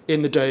shot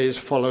in the days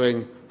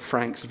following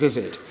Frank's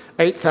visit,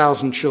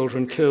 8,000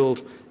 children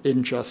killed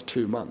in just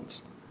 2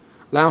 months.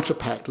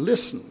 Lauterpacht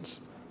listens,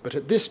 but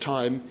at this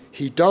time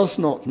he does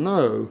not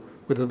know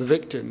whether the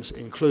victims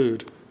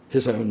include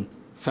his own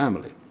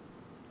family.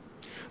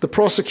 The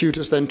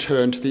prosecutors then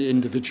turn to the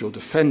individual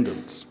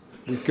defendants,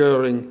 with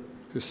Goering,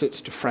 who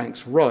sits to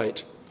Frank's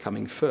right,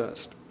 coming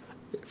first.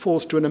 It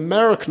falls to an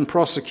American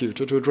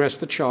prosecutor to address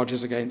the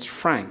charges against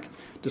Frank,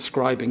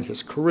 describing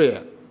his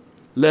career.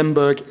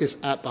 Lemberg is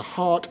at the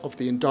heart of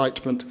the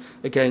indictment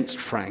against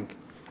Frank,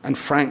 and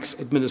Frank's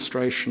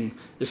administration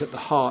is at the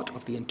heart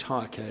of the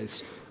entire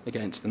case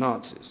against the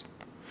Nazis.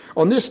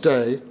 On this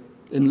day,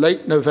 in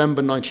late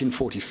November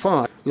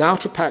 1945,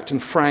 Lauterpacht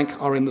and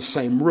Frank are in the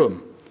same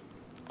room.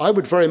 I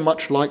would very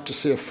much like to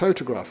see a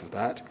photograph of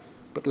that,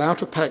 but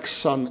Lauterpacht's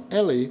son,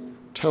 Ellie,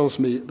 tells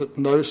me that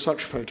no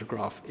such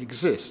photograph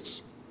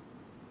exists.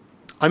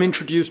 I'm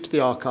introduced to the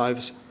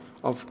archives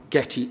of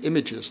Getty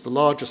Images, the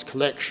largest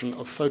collection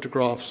of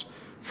photographs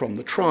from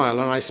the trial,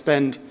 and I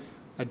spend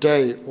a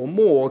day or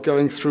more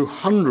going through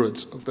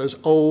hundreds of those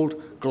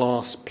old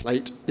glass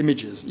plate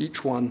images,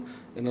 each one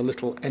in a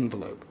little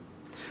envelope.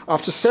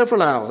 After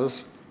several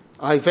hours,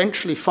 I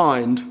eventually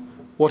find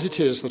what it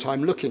is that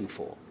I'm looking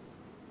for.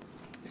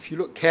 If you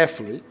look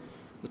carefully,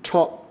 the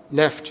top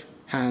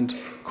left-hand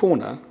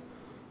corner,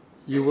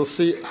 you will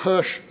see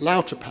Hirsch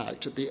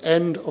Lauterpacht at the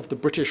end of the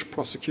British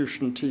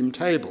prosecution team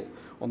table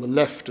on the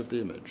left of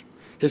the image.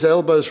 His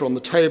elbows are on the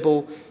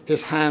table,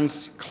 his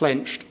hands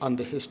clenched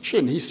under his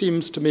chin. He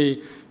seems to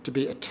me to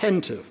be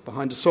attentive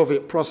behind a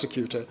Soviet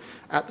prosecutor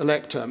at the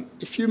lectern.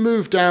 If you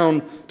move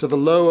down to the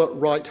lower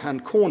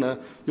right-hand corner,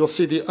 you'll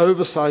see the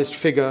oversized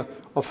figure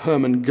of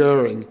Hermann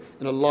Goering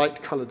in a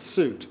light-coloured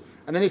suit.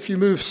 And then if you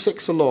move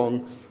 6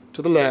 along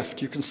to the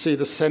left, you can see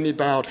the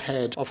semi-bowed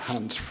head of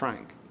Hans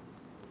Frank.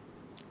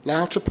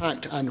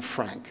 Lauterpacht and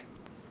Frank,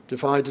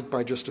 divided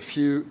by just a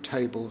few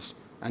tables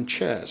and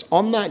chairs.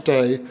 On that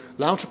day,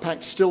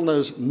 Lauterpacht still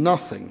knows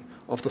nothing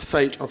of the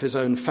fate of his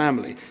own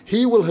family.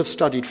 He will have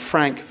studied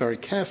Frank very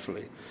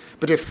carefully,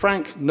 but if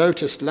Frank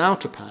noticed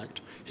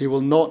Lauterpacht, he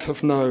will not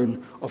have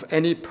known of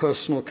any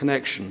personal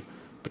connection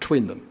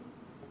between them.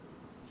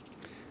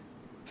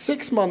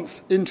 6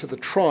 months into the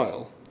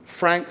trial,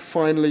 Frank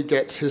finally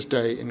gets his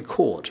day in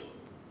court.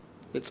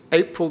 It's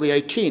April the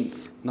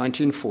 18th,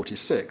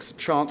 1946, a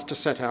chance to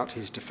set out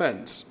his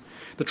defense.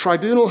 The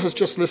tribunal has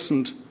just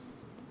listened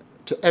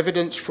to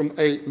evidence from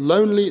a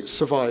lonely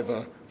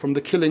survivor from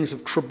the killings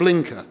of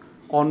Treblinka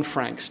on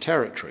Frank's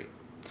territory.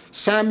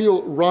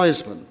 Samuel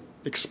Reisman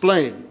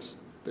explains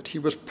that he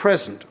was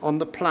present on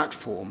the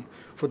platform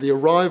for the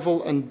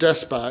arrival and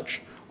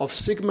dispatch of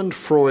Sigmund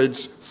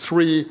Freud's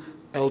 3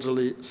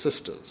 elderly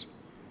sisters.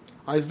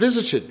 I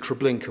visited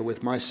Treblinka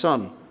with my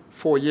son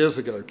 4 years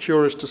ago,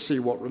 curious to see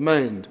what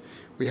remained.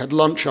 We had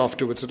lunch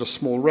afterwards at a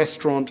small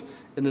restaurant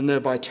in the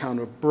nearby town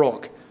of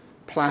Brock,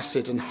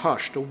 placid and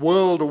hushed, a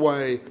world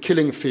away,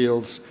 killing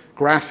fields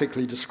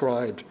graphically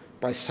described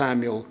by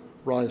Samuel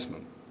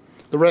Reisman.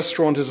 The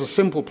restaurant is a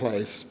simple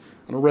place,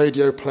 and a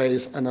radio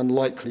plays an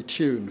unlikely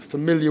tune.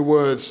 Familiar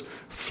words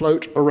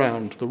float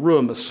around the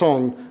room. A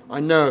song I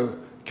know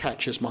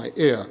catches my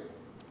ear.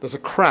 There's a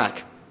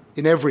crack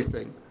in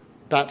everything.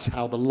 That's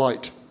how the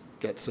light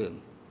gets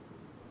in.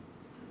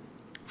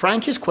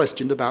 Frank is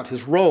questioned about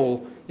his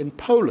role in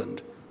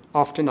Poland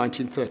after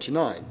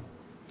 1939.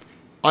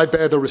 I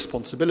bear the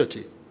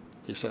responsibility,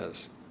 he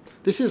says.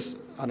 This is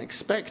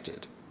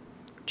unexpected.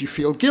 Do you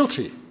feel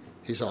guilty?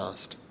 He's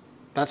asked.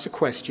 That's a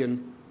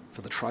question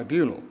for the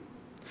tribunal.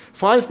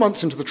 5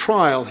 months into the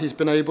trial, he's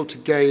been able to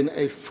gain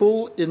a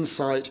full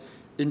insight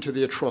into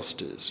the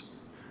atrocities.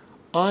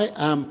 I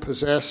am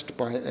possessed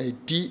by a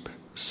deep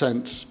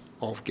sense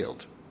of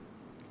guilt.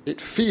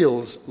 It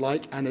feels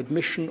like an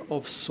admission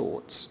of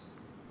sorts.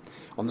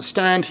 On the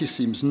stand, he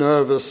seems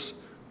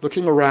nervous,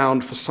 looking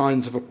around for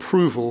signs of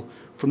approval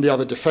from the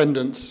other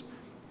defendants,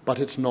 but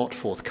it's not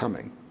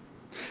forthcoming.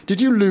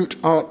 Did you loot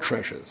art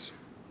treasures?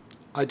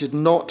 I did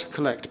not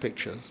collect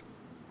pictures,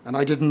 and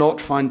I did not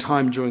find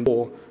time during the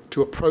war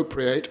to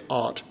appropriate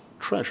art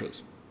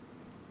treasures.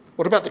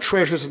 What about the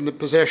treasures in the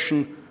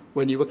possession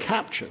when you were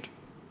captured?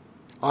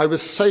 I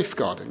was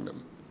safeguarding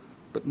them,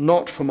 but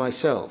not for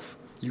myself.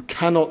 You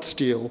cannot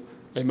steal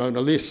a Mona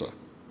Lisa.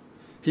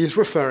 He's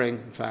referring,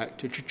 in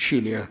fact, to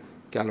Cecilia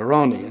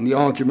Gallerani, and the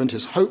argument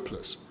is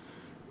hopeless.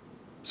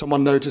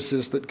 Someone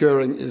notices that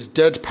Goering is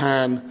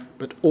deadpan,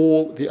 but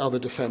all the other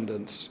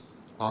defendants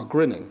are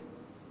grinning.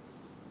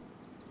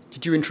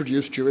 Did you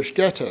introduce Jewish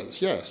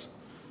ghettos? Yes.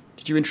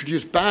 Did you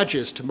introduce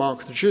badges to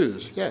mark the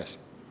Jews? Yes.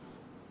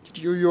 Did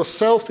you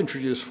yourself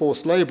introduce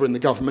forced labor in the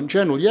government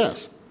general?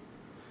 Yes.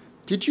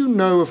 Did you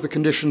know of the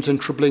conditions in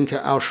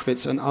Treblinka,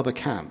 Auschwitz, and other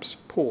camps?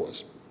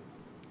 Pause.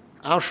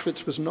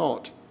 Auschwitz was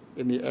not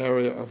in the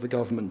area of the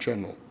government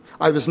general.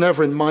 I was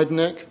never in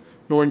Majdanek,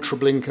 nor in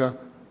Treblinka,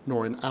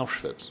 nor in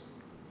Auschwitz.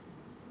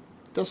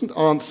 Doesn't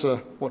answer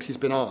what he's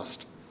been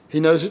asked. He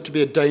knows it to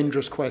be a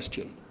dangerous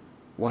question,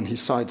 one he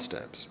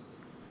sidesteps.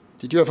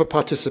 Did you ever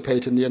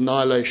participate in the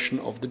annihilation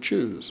of the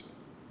Jews?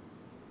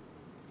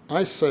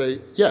 I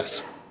say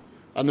yes.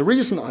 And the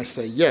reason I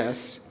say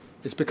yes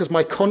is because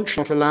my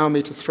conscience does not allow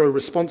me to throw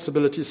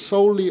responsibility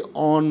solely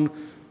on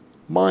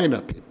minor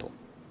people.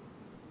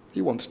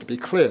 He wants to be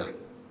clear.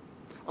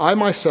 I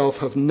myself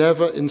have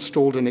never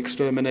installed an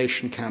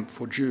extermination camp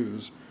for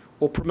Jews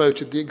or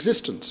promoted the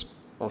existence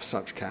of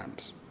such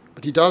camps.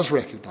 But he does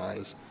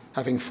recognize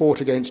having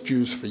fought against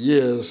Jews for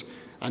years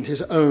and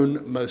his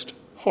own most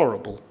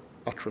horrible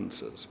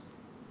utterances.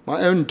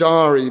 My own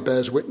diary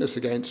bears witness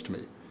against me.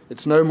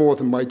 It's no more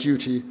than my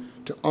duty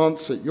to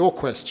answer your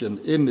question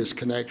in this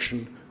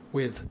connection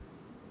with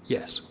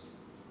yes.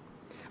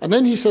 And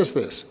then he says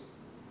this: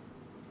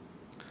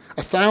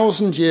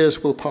 1,000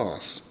 years will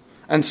pass,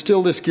 and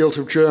still this guilt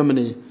of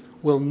Germany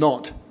will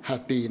not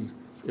have been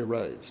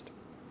erased.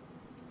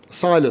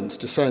 Silence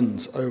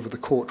descends over the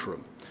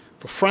courtroom,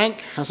 for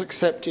Frank has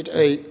accepted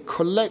a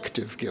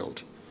collective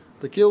guilt,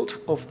 the guilt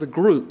of the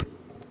group,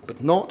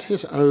 but not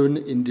his own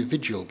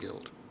individual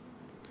guilt.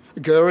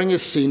 Goering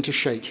is seen to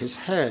shake his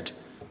head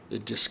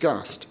in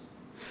disgust.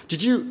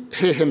 Did you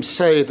hear him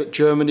say that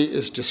Germany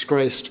is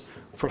disgraced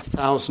for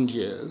 1,000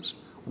 years?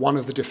 One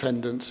of the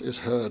defendants is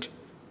heard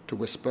to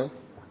whisper.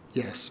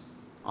 Yes,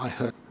 I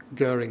heard.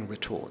 Goering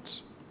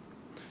retorts.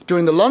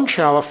 During the lunch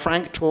hour,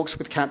 Frank talks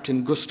with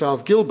Captain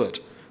Gustav Gilbert,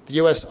 the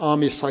US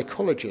Army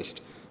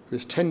psychologist who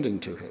is tending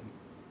to him.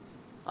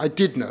 I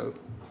did know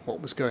what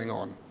was going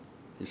on,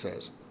 he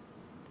says.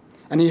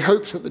 And he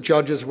hopes that the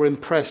judges were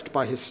impressed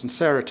by his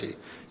sincerity.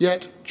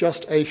 Yet,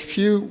 just a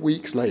few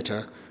weeks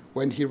later,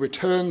 when he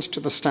returns to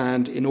the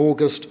stand in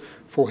August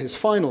for his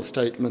final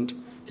statement,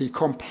 he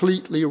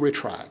completely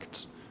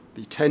retracts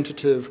the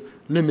tentative,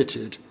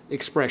 limited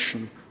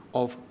expression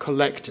of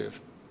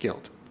collective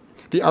guilt.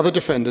 The other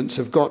defendants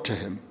have got to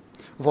him.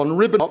 Von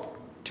Ribbentrop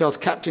tells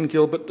Captain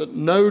Gilbert that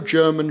no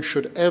German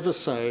should ever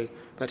say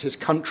that his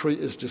country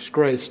is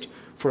disgraced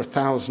for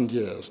 1,000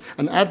 years.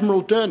 And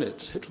Admiral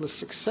Dönitz, Hitler's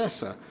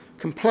successor,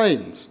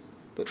 complains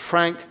that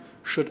Frank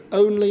should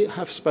only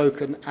have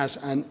spoken as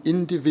an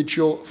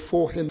individual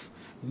for him,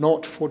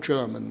 not for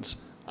Germans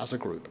as a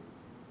group.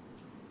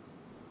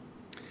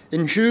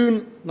 In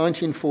June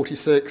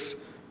 1946,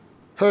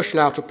 Hirsch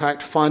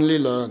Lauterpacht finally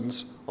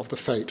learns of the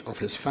fate of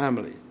his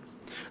family.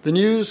 The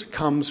news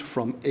comes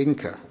from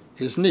Inka,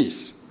 his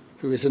niece,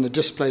 who is in a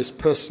displaced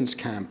persons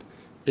camp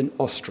in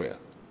Austria.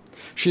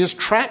 She has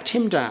tracked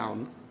him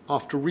down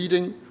after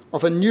reading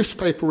of a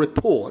newspaper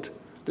report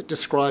that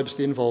describes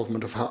the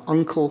involvement of her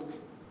uncle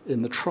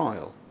in the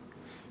trial.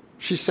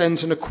 She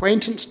sends an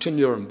acquaintance to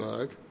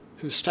Nuremberg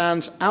who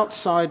stands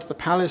outside the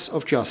Palace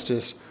of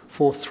Justice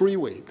for 3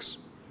 weeks,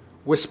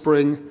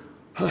 whispering,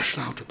 Hirsch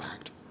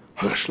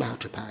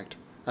Lauterpacht,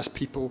 as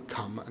people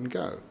come and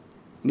go.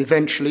 And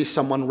eventually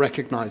someone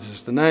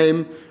recognises the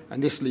name,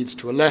 and this leads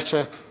to a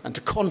letter and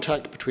to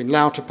contact between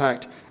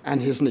Lauterpacht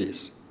and his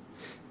niece.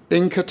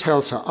 Inke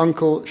tells her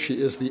uncle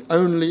she is the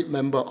only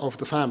member of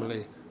the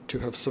family to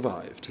have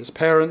survived. His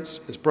parents,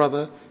 his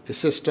brother, his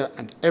sister,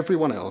 and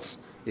everyone else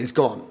is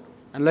gone.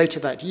 And later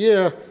that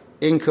year,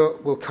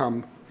 Inke will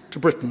come to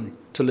Britain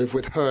to live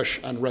with Hirsch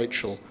and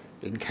Rachel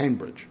in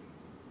Cambridge.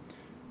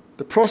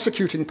 The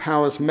prosecuting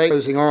powers make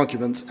closing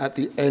arguments at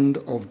the end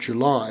of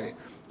July,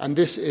 and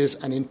this is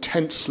an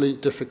intensely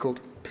difficult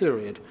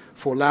period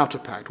for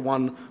Lauterpacht,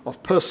 one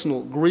of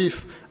personal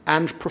grief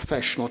and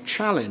professional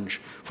challenge,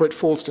 for it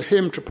falls to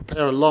him to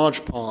prepare a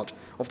large part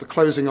of the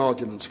closing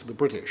arguments for the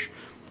British.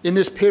 In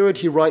this period,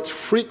 he writes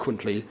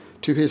frequently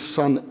to his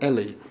son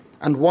Elie,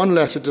 and one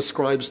letter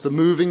describes the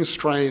moving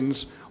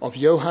strains of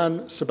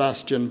Johann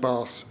Sebastian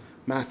Bach's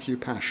Matthew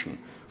Passion,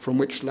 from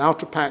which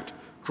Lauterpacht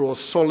draws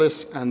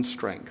solace and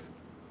strength.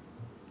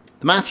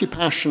 The Matthew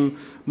Passion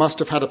must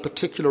have had a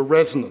particular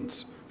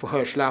resonance for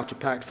Hirsch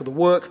Lauterpacht, for the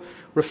work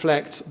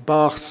reflects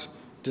Bach's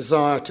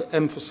desire to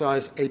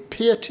emphasize a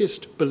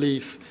pietist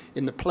belief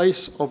in the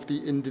place of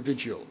the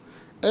individual.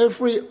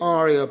 Every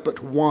aria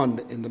but one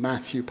in the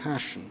Matthew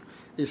Passion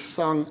is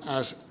sung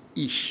as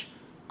Ich,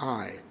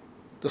 I.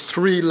 The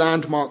three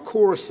landmark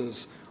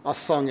choruses are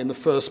sung in the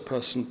first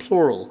person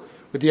plural,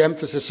 with the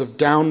emphasis of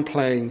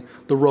downplaying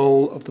the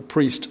role of the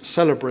priest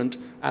celebrant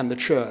and the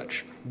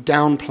church,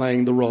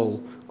 downplaying the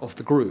role of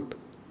the group.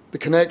 The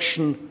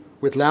connection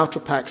with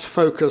Lauterpacht's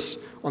focus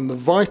on the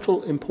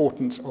vital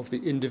importance of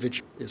the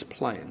individual is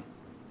plain.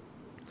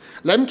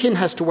 Lemkin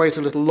has to wait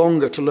a little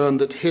longer to learn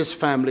that his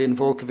family in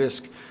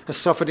Volkowisk has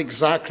suffered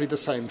exactly the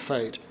same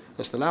fate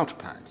as the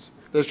Lauterpachts.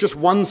 There's just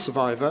one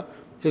survivor,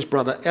 his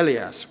brother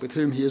Elias, with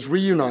whom he is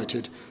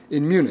reunited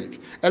in Munich.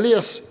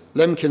 Elias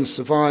Lemkin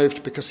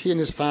survived because he and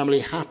his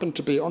family happened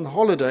to be on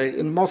holiday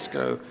in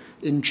Moscow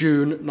in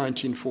June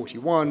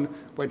 1941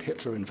 when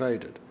Hitler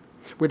invaded.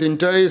 Within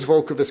days,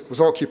 Volkowisk was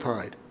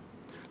occupied.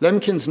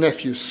 Lemkin's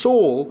nephew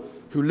Saul,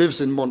 who lives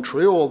in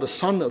Montreal, the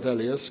son of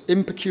Elias,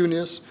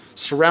 impecunious,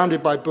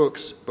 surrounded by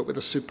books, but with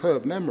a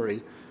superb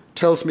memory,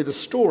 tells me the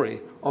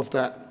story of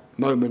that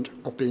moment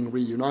of being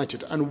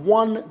reunited. And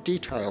one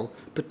detail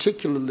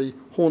particularly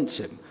haunts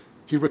him.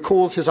 He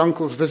recalls his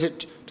uncle's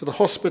visit to the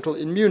hospital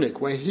in Munich,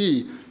 where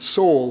he,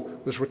 Saul,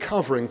 was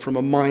recovering from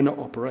a minor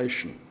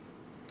operation.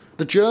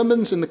 The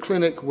Germans in the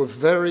clinic were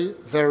very,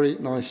 very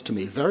nice to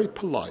me, very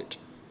polite,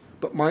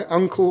 but my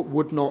uncle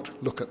would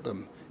not look at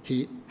them.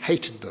 He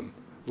hated them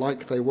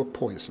like they were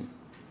poison.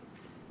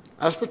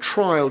 As the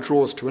trial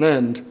draws to an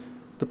end,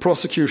 the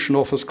prosecution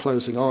offers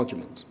closing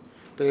arguments.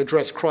 They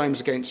address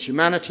crimes against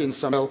humanity in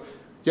some way,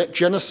 yet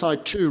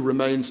genocide too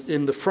remains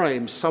in the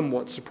frame,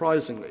 somewhat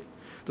surprisingly.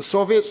 The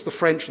Soviets, the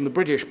French, and the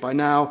British by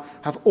now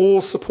have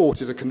all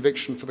supported a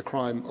conviction for the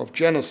crime of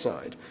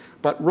genocide.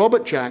 But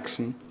Robert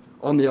Jackson,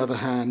 on the other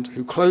hand,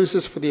 who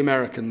closes for the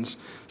Americans,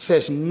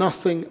 says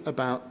nothing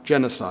about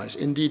genocide.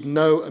 Indeed,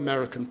 no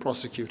American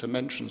prosecutor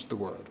mentions the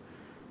word.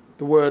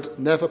 The word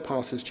never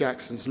passes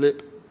Jackson's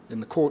lip in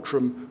the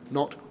courtroom,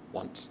 not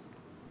once.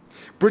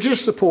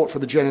 British support for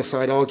the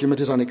genocide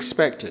argument is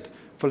unexpected,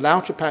 for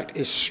Lauterpacht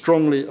is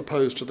strongly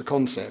opposed to the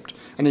concept,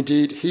 and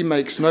indeed he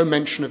makes no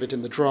mention of it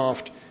in the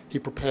draft he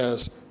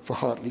prepares for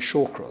Hartley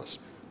Shawcross,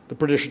 the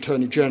British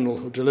Attorney General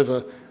who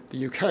deliver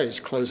the UK's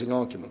closing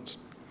arguments.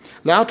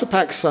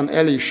 Lauterpacht's son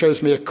Elie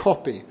shows me a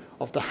copy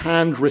of the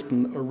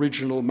handwritten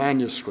original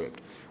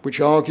manuscript, which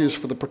argues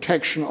for the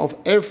protection of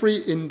every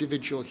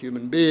individual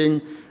human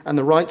being and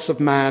the rights of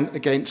man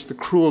against the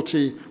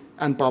cruelty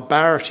and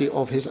barbarity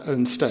of his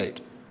own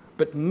state,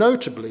 but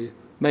notably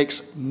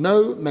makes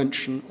no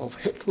mention of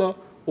Hitler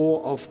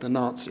or of the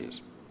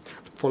Nazis.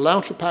 For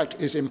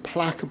Lauterpacht is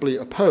implacably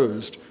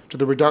opposed to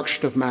the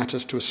reduction of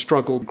matters to a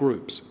struggle of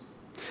groups.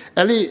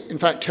 Elie, in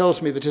fact,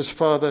 tells me that his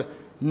father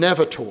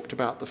never talked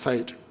about the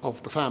fate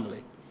of the family.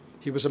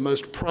 He was a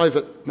most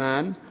private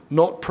man,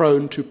 not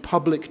prone to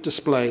public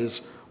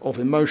displays of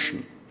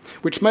emotion,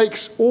 which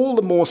makes all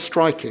the more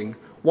striking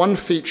one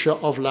feature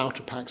of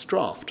Lauterpacht's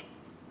draft.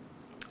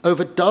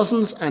 Over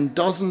dozens and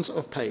dozens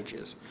of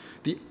pages,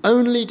 the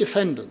only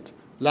defendant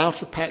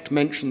Lauterpacht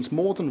mentions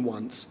more than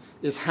once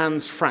is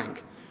Hans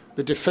Frank,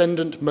 the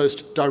defendant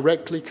most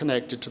directly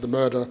connected to the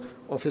murder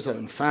of his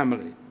own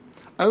family.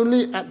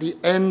 Only at the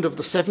end of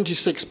the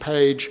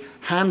 76-page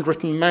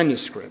handwritten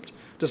manuscript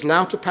does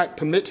Lauterpacht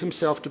permit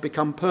himself to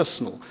become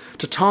personal,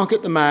 to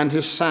target the man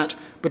who sat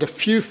but a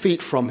few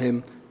feet from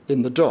him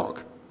in the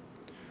dock.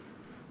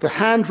 The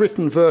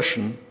handwritten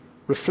version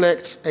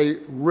reflects a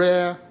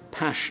rare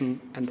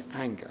passion and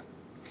anger.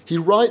 He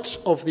writes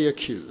of the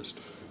accused,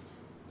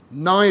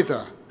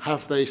 "Neither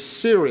have they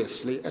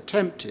seriously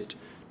attempted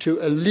to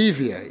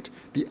alleviate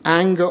the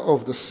anger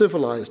of the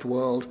civilized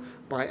world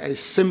by a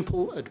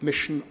simple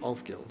admission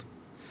of guilt.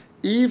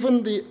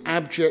 Even the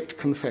abject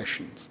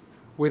confessions,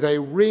 with a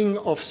ring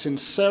of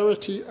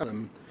sincerity in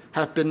them,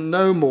 have been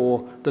no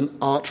more than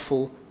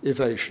artful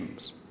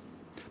evasions."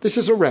 This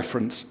is a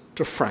reference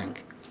to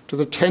Frank, to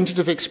the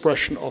tentative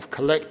expression of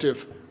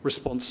collective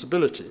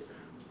responsibility,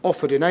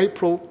 offered in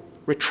April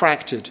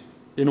retracted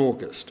in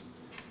August.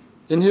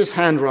 In his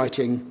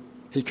handwriting,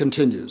 he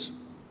continues,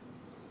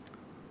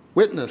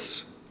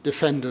 "Witness,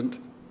 defendant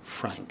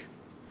Frank,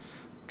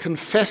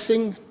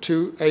 confessing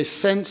to a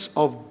sense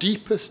of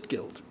deepest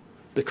guilt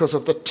because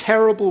of the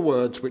terrible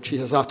words which he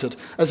has uttered,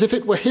 as if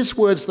it were his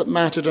words that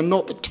mattered and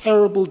not the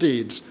terrible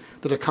deeds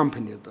that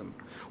accompanied them.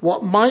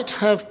 What might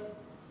have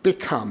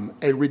become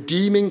a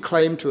redeeming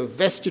claim to a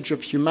vestige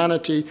of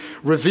humanity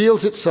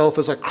reveals itself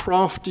as a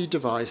crafty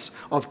device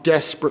of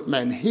desperate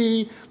men.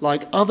 He,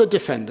 like other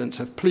defendants,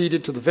 have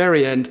pleaded to the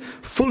very end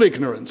full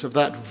ignorance of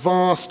that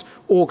vast,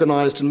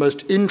 organized and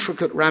most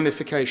intricate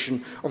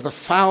ramification of the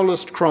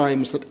foulest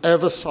crimes that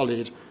ever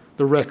sullied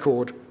the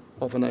record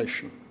of a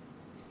nation."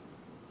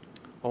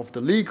 Of the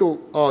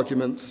legal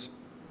arguments,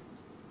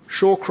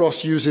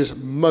 Shawcross uses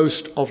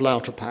most of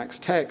Lauterpacht's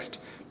text,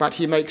 but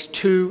he makes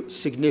two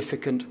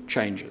significant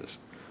changes.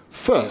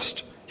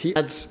 First, he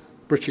adds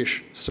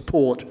British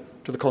support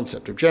to the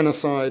concept of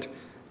genocide,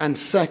 and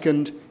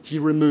second, he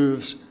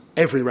removes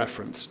every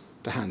reference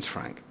to Hans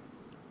Frank.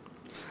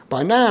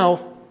 By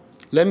now,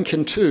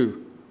 Lemkin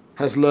too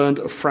has learned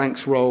of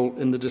Frank's role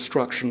in the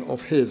destruction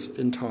of his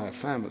entire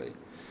family.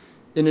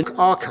 In an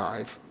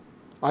archive,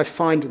 I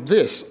find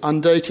this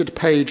undated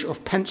page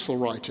of pencil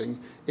writing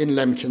in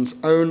Lemkin's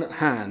own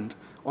hand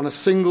on a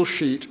single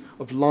sheet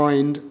of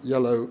lined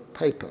yellow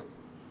paper.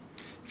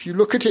 If you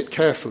look at it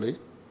carefully,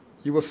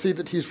 you will see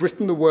that he's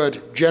written the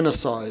word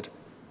genocide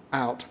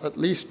out at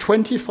least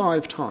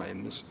 25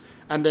 times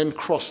and then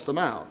crossed them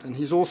out. And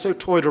he's also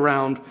toyed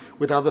around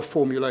with other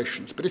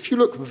formulations. But if you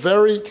look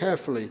very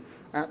carefully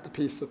at the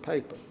piece of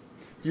paper,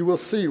 you will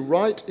see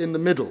right in the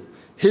middle,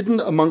 hidden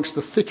amongst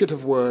the thicket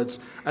of words,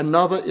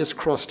 another is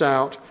crossed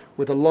out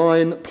with a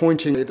line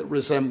pointing that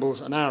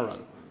resembles an arrow.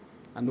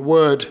 And the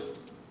word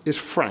is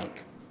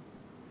Frank.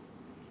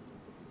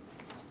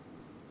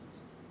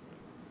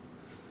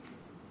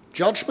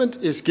 Judgment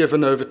is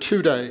given over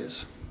 2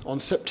 days, on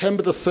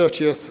September the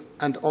 30th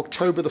and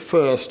October the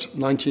 1st,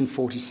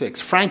 1946.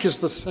 Frank is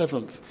the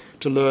seventh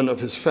to learn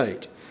of his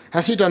fate.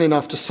 Has he done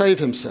enough to save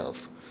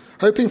himself?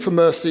 Hoping for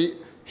mercy,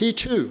 he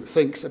too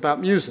thinks about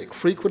music,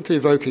 frequently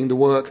evoking the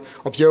work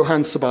of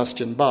Johann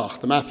Sebastian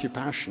Bach, the Matthew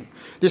Passion.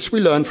 This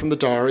we learn from the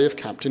diary of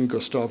Captain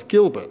Gustav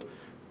Gilbert,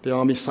 the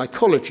army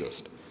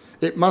psychologist.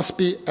 It must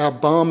be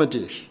erbarme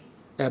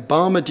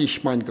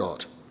dich, mein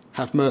Gott,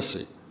 have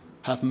mercy,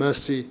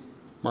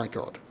 my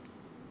God.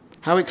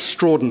 How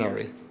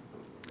extraordinary.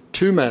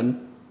 Two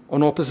men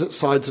on opposite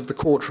sides of the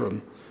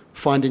courtroom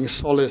finding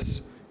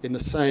solace in the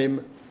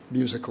same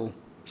musical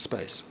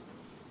space.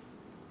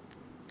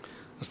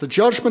 As the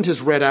judgment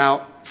is read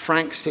out,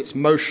 Frank sits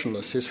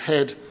motionless, his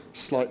head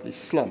slightly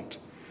slumped.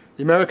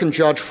 The American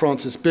judge,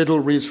 Francis Biddle,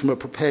 reads from a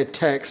prepared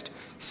text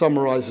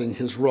summarizing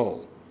his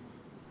role.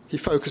 He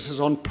focuses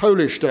on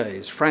Polish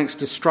days, Frank's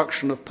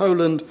destruction of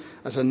Poland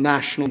as a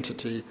national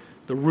entity,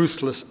 the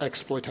ruthless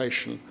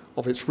exploitation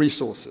of its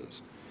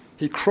resources.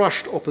 He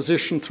crushed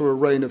opposition through a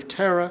reign of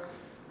terror,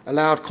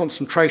 allowed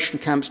concentration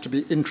camps to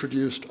be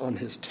introduced on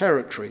his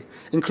territory,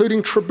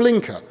 including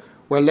Treblinka,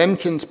 where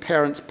Lemkin's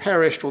parents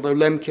perished, although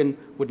Lemkin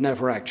would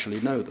never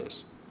actually know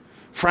this.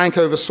 Frank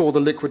oversaw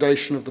the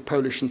liquidation of the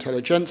Polish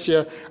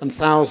intelligentsia and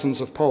thousands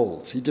of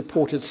Poles. He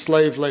deported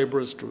slave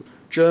laborers to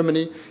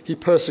Germany. He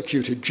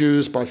persecuted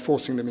Jews by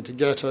forcing them into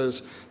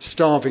ghettos,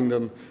 starving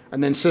them,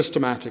 and then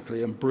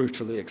systematically and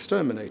brutally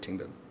exterminating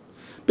them.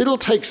 Biddle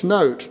takes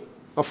note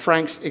of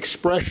Frank's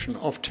expression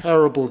of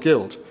terrible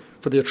guilt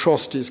for the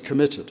atrocities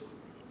committed.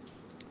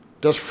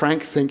 Does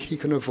Frank think he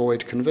can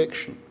avoid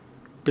conviction?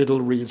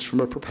 Biddle reads from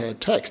a prepared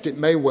text. It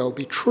may well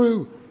be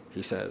true,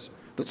 he says,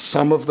 that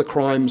some of the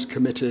crimes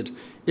committed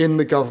in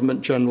the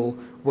government general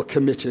were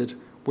committed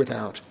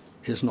without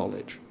his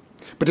knowledge.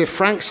 But if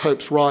Frank's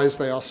hopes rise,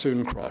 they are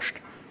soon crushed.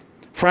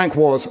 Frank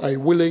was a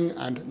willing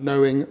and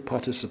knowing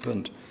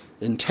participant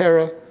in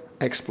terror,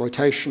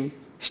 exploitation,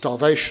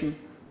 starvation,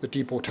 the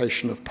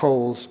deportation of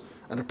Poles,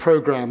 and a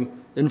program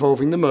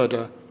involving the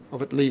murder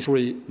of at least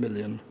 3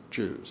 million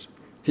Jews.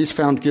 He's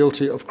found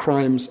guilty of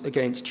crimes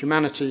against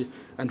humanity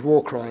and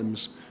war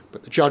crimes,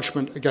 but the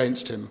judgment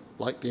against him,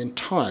 like the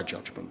entire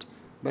judgment,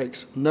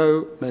 makes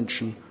no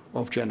mention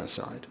of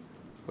genocide.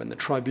 When the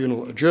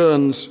tribunal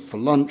adjourns for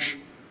lunch,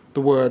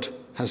 the word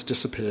has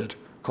disappeared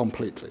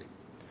completely.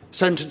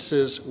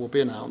 Sentences will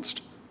be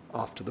announced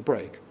after the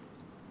break.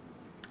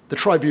 The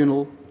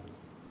tribunal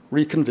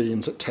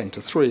reconvenes at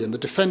 2:50, and the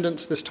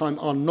defendants this time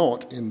are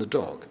not in the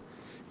dock.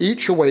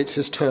 Each awaits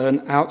his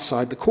turn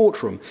outside the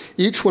courtroom.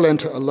 Each will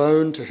enter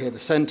alone to hear the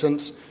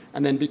sentence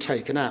and then be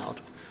taken out.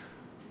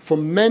 For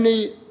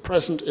many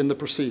present in the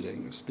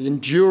proceedings, the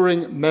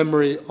enduring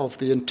memory of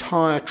the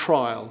entire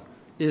trial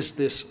is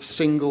this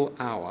single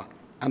hour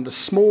and the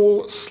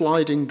small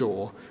sliding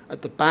door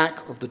at the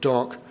back of the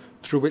dock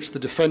through which the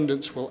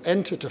defendants will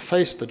enter to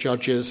face the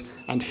judges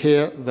and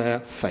hear their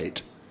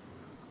fate.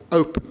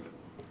 Open,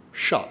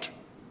 shut,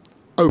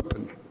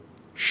 open,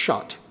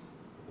 shut,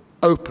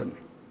 open,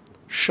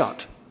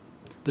 shut.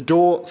 The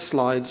door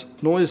slides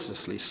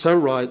noiselessly, so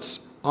writes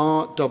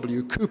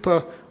R.W.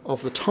 Cooper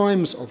of the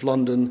Times of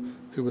London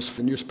who was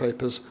the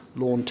newspaper's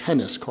lawn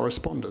tennis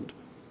correspondent.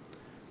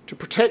 To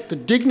protect the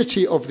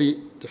dignity of the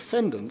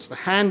defendants, the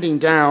handing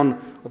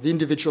down of the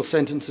individual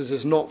sentences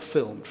is not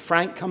filmed.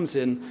 Frank comes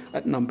in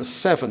at number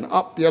 7,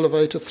 up the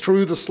elevator,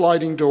 through the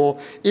sliding door,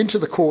 into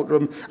the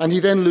courtroom, and he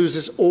then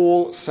loses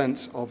all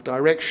sense of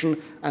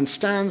direction and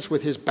stands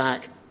with his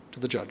back to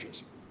the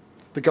judges.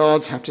 The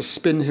guards have to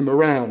spin him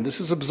around.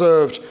 This is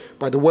observed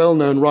by the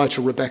well-known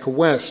writer Rebecca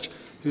West,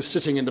 who's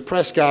sitting in the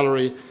press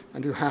gallery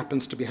and who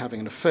happens to be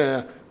having an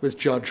affair with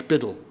Judge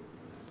Biddle.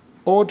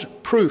 Odd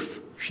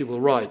proof, she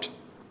will write,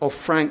 of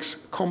Frank's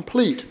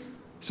complete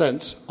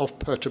sense of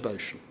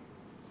perturbation.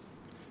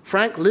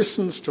 Frank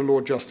listens to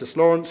Lord Justice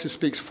Lawrence, who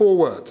speaks 4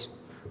 words: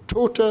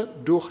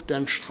 Tote durch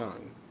den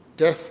Strang,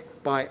 death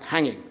by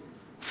hanging.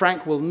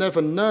 Frank will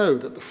never know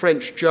that the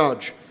French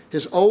judge,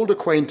 his old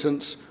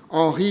acquaintance,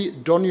 Henri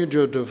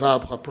Donnedieu de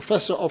Vabre,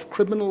 professor of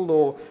criminal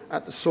law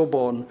at the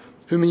Sorbonne,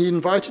 whom he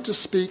invited to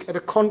speak at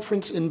a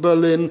conference in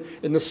Berlin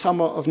in the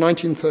summer of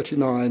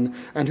 1939,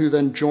 and who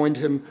then joined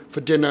him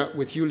for dinner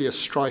with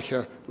Julius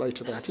Streicher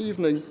later that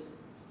evening,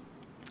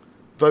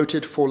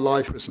 voted for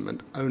life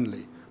imprisonment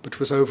only, but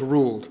was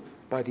overruled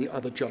by the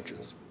other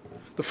judges.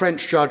 The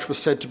French judge was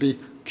said to be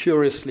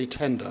curiously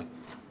tender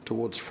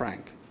towards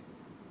Frank.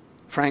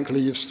 Frank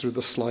leaves through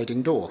the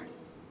sliding door.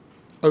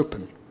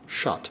 Open,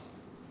 shut,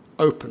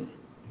 open,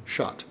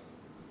 shut.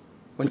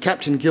 When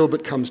Captain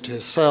Gilbert comes to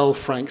his cell,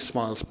 Frank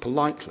smiles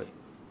politely.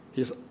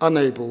 He is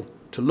unable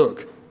to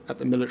look at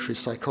the military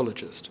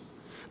psychologist.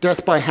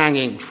 Death by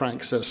hanging,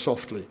 Frank says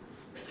softly.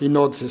 He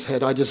nods his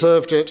head. I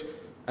deserved it,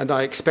 and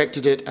I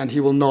expected it, and he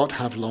will not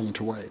have long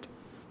to wait.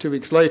 2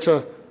 weeks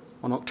later,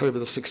 on October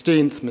the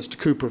 16th, Mr.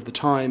 Cooper of the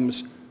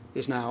Times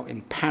is now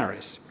in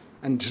Paris,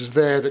 and it is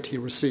there that he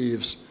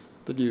receives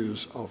the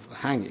news of the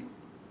hanging.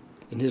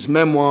 In his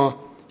memoir,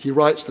 he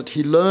writes that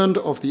he learned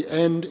of the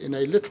end in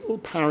a little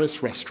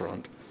Paris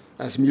restaurant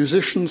as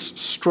musicians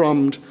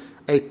strummed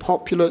a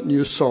popular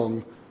new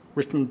song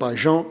written by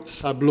Jean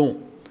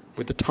Sablon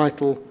with the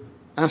title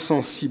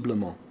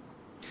Insensiblement.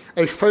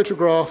 A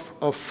photograph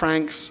of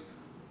Frank's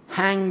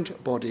hanged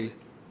body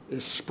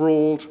is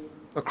sprawled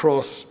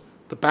across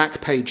the back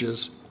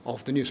pages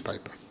of the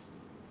newspaper.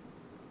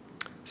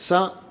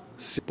 Ça,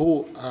 c'est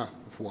beau à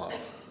voir.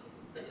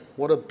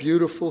 What a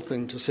beautiful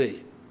thing to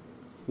see,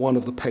 one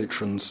of the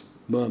patrons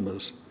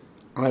murmurs,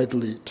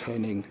 idly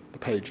turning the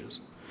pages.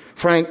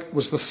 Frank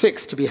was the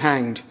 6th to be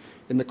hanged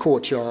in the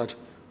courtyard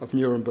of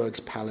Nuremberg's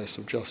Palace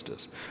of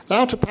Justice.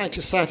 Lauterpacht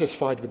is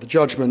satisfied with the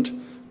judgment,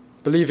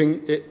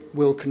 believing it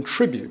will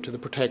contribute to the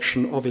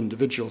protection of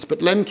individuals, but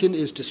Lemkin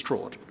is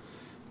distraught.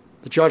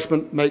 The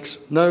judgment makes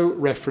no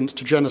reference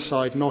to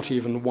genocide, not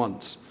even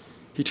once.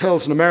 He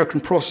tells an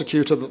American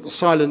prosecutor that the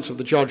silence of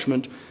the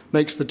judgment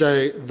makes the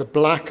day the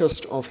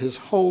blackest of his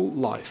whole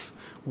life,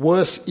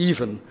 worse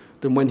even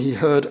than when he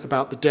heard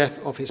about the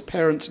death of his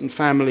parents and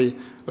family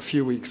a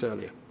few weeks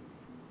earlier.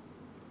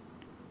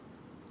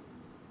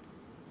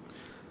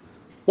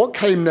 What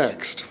came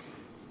next?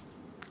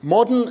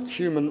 Modern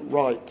human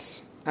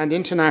rights and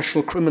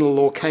international criminal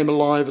law came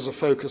alive as a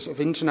focus of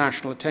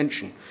international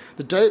attention.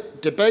 The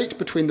debate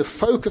between the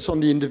focus on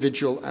the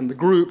individual and the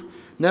group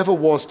never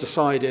was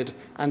decided,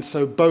 and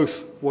so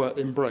both were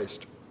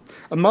embraced.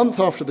 A month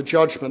after the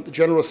judgment, the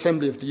General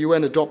Assembly of the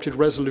UN adopted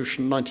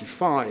Resolution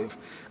 95,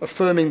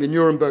 affirming the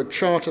Nuremberg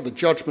Charter, the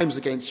judgments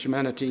against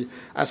humanity,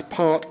 as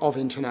part of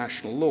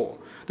international law.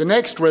 The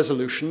next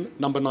resolution,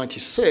 number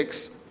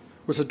 96,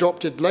 was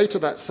adopted later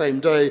that same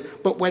day,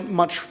 but went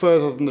much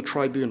further than the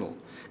tribunal.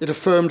 It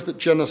affirmed that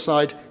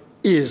genocide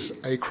is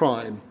a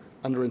crime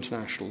under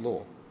international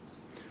law.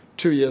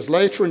 2 years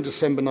later, in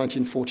December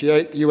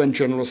 1948, the UN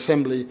General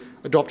Assembly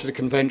adopted a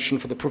convention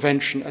for the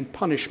prevention and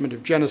punishment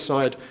of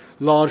genocide,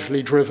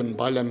 largely driven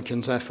by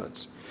Lemkin's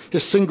efforts.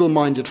 His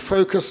single-minded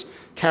focus,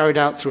 carried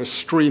out through a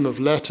stream of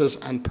letters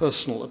and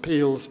personal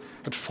appeals,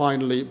 had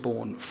finally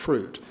borne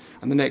fruit.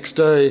 And the next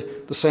day,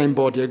 the same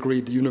body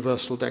agreed the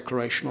Universal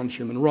Declaration on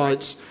Human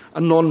Rights,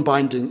 a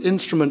non-binding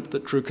instrument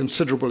that drew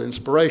considerable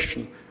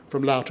inspiration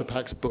from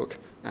Lauterpacht's book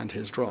and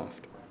his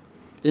draft.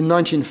 In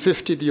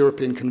 1950, the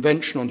European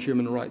Convention on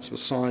Human Rights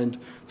was signed,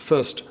 the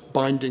first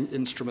binding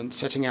instrument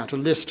setting out a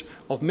list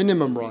of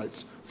minimum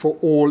rights for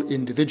all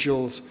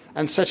individuals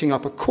and setting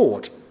up a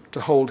court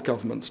to hold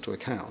governments to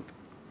account.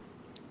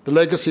 The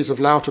legacies of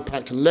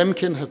Lauterpacht and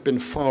Lemkin have been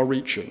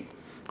far-reaching.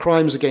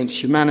 Crimes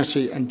against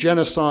humanity and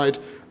genocide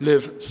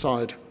live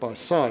side by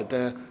side.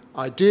 Their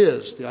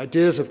ideas, the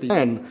ideas of the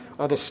men,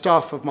 are the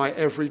stuff of my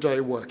everyday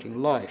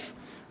working life.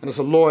 And as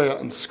a lawyer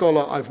and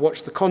scholar, I've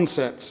watched the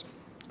concepts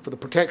for the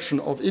protection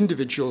of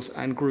individuals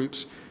and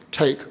groups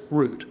take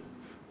root.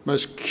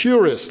 Most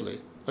curiously,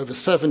 over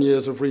 7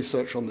 years of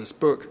research on this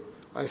book,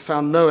 I have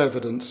found no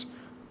evidence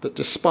that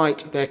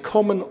despite their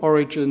common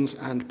origins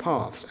and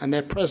paths and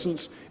their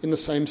presence in the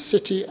same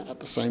city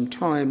at the same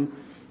time,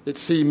 it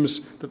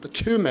seems that the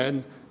two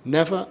men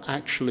never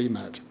actually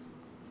met.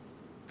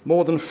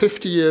 More than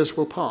 50 years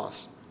will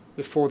pass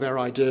before their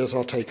ideas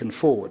are taken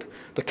forward.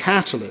 The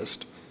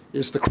catalyst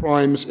is the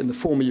crimes in the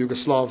former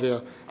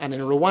Yugoslavia and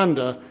in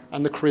Rwanda,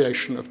 and the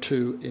creation of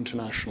 2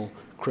 international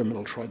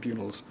criminal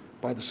tribunals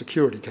by the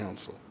Security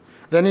Council.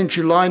 Then in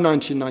July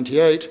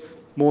 1998,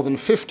 more than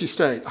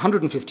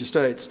 150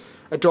 states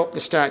adopt the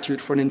statute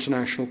for an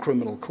international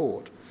criminal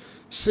court.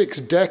 6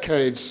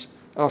 decades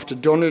after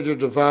Donald de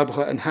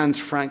Vabre and Hans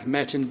Frank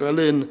met in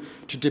Berlin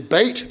to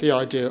debate the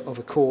idea of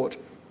a court,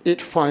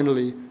 it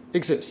finally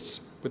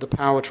exists, with the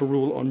power to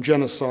rule on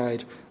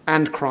genocide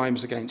and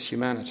crimes against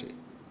humanity.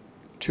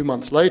 2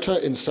 months later,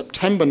 in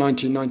September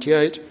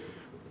 1998,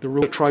 the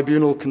Rwanda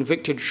tribunal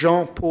convicted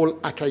Jean-Paul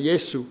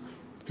Akayesu,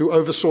 who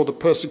oversaw the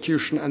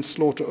persecution and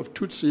slaughter of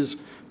Tutsis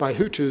by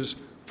Hutus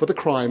for the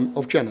crime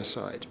of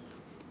genocide.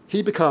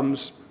 He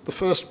becomes the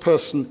first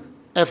person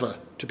ever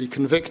to be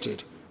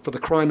convicted for the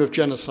crime of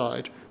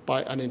genocide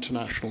by an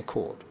international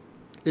court.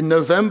 In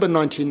November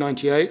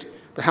 1998,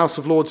 the House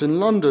of Lords in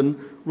London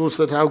rules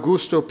that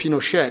Augusto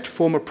Pinochet,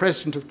 former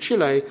president of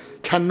Chile,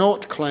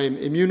 cannot claim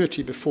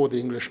immunity before the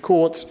English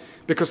courts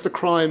because the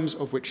crimes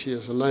of which he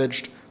is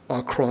alleged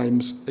are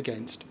crimes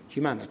against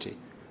humanity.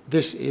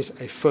 This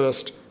is a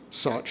first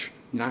such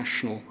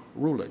national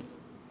ruling.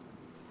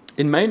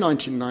 In May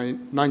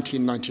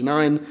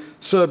 1999,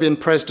 Serbian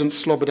President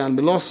Slobodan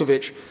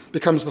Milosevic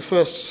becomes the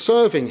first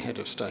serving head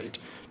of state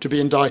to be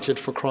indicted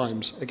for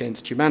crimes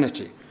against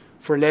humanity,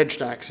 for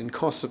alleged acts in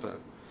Kosovo.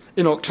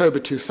 In October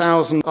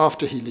 2000,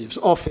 after he leaves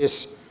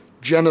office,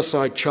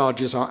 genocide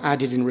charges are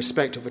added in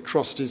respect of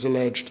atrocities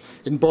alleged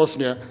in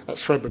Bosnia at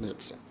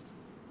Srebrenica.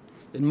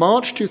 In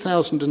March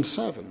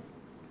 2007,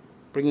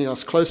 bringing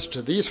us closer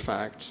to these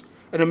facts,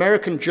 an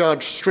American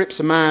judge strips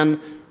a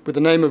man with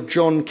the name of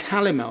John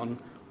Kaliman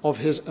of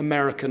his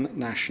American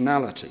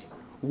nationality.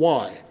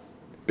 Why?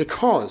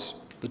 Because,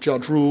 the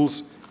judge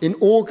rules, in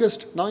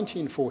August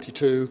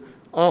 1942,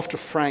 after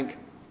Frank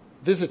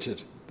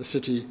visited the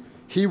city,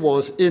 he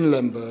was in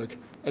Lemberg,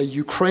 a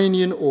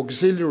Ukrainian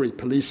auxiliary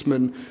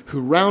policeman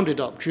who rounded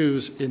up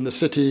Jews in the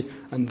city,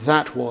 and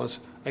that was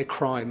a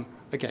crime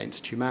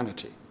against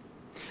humanity.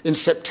 In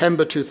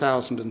September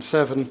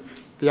 2007,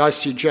 the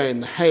ICJ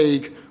in The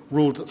Hague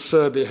ruled that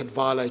Serbia had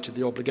violated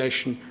the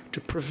obligation to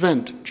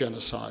prevent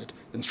genocide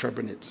in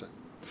Srebrenica.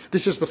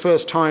 This is the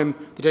first time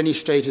that any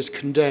state is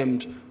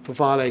condemned for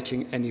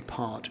violating any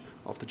part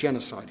of the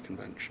Genocide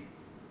Convention.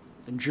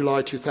 In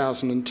July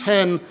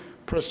 2010,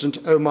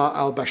 President Omar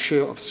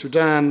al-Bashir of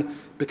Sudan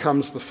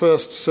becomes the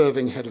first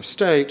serving head of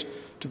state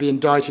to be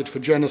indicted for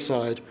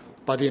genocide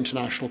by the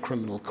International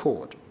Criminal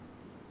Court.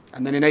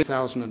 And then in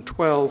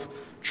 2012,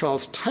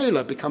 Charles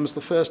Taylor becomes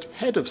the first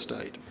head of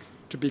state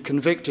to be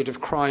convicted of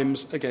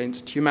crimes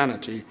against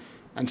humanity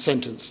and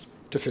sentenced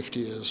to 50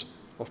 years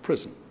of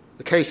prison.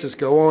 The cases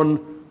go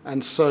on,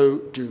 and so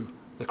do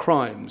the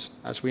crimes,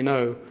 as we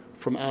know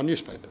from our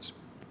newspapers.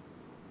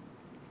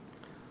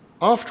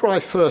 After I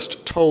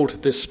first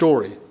told this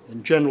story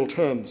in general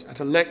terms at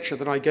a lecture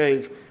that I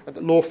gave at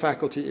the law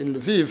faculty in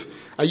Lviv,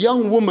 a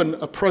young woman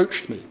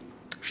approached me.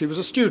 She was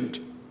a student.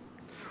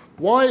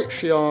 Why,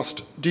 she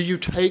asked, do you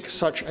take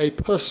such a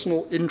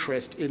personal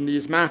interest in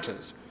these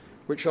matters,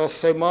 which are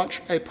so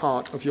much a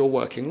part of your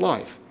working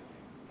life?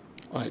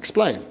 I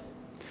explain.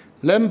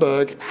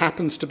 Lemberg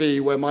happens to be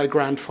where my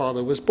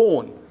grandfather was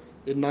born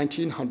in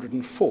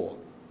 1904.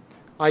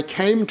 I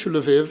came to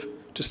Lviv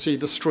to see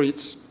the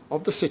streets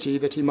of the city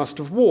that he must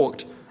have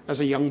walked as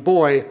a young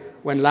boy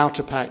when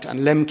Lauterpacht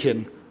and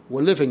Lemkin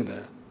were living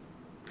there.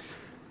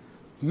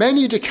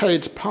 Many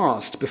decades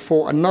passed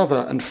before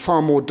another and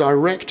far more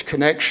direct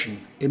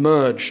connection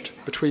emerged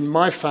between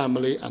my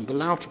family and the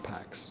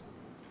Lauterpachts.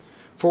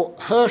 For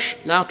Hirsch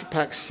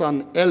Lauterpacht's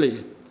son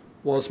Eli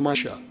was my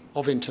teacher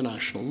of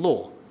international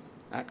law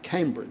at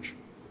Cambridge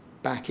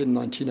back in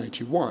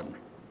 1981.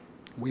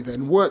 We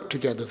then worked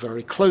together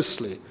very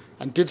closely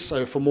and did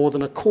so for more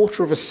than a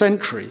quarter of a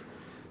century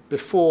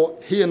before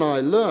he and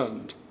I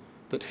learned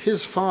that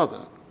his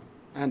father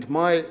and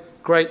my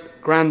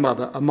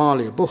great-grandmother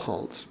Amalia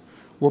Buchholz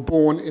were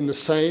born in the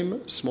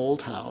same small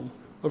town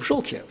of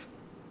Zhulkiev.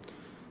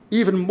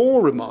 Even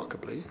more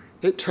remarkably,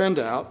 it turned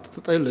out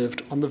that they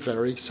lived on the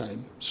very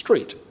same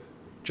street,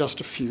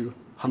 just a few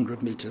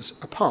hundred meters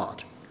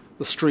apart.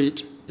 The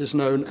street is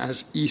known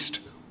as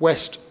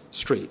East-West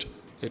Street.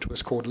 It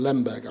was called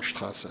Lemberger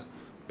Straße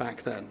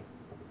back then.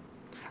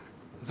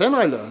 Then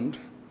I learned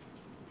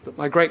that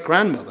my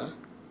great-grandmother,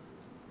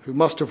 who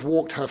must have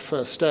walked her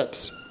first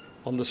steps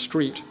on the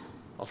street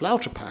of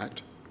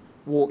Lauterpacht,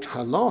 walked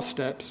her last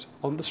steps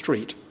on the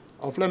street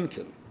of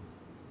Lemkin.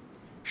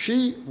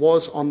 She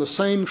was on the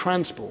same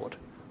transport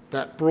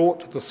that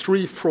brought the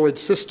 3 Freud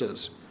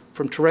sisters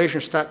from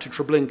Theresienstadt to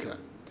Treblinka.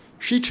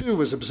 She too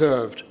was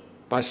observed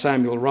by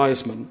Samuel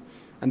Reisman,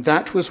 and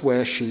that was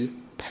where she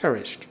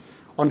perished,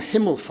 on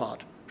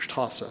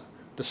Himmelfahrtstraße,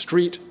 the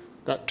street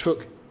that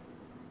took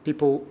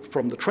people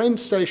from the train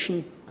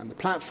station and the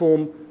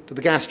platform to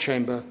the gas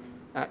chamber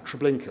at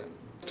Treblinka.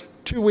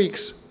 2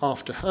 weeks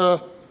after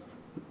her,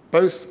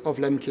 both of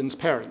Lemkin's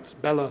parents,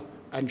 Bella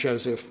and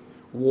Joseph,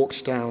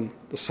 walked down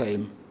the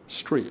same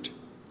street.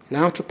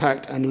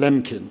 Lauterpacht and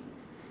Lemkin,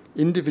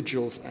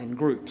 individuals and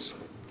groups,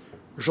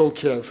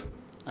 Żółkiew,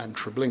 and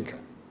Treblinka.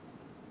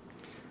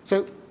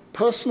 So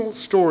personal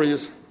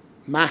stories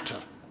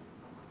matter.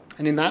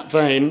 And in that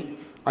vein,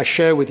 I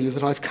share with you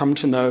that I've come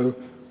to know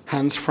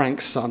Hans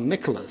Frank's son,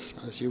 Nicholas,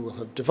 as you will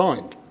have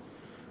divined.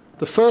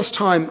 The first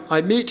time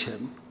I meet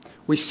him,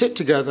 we sit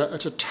together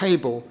at a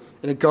table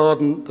in a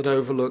garden that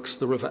overlooks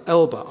the River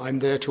Elbe. I'm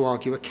there to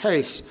argue a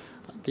case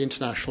at the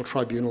International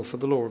Tribunal for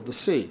the Law of the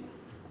Sea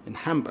in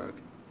Hamburg.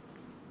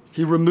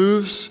 He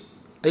removes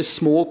a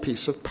small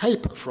piece of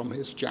paper from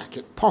his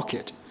jacket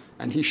pocket,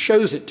 and he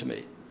shows it to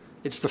me.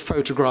 It's the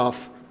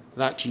photograph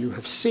that you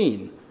have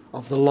seen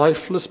of the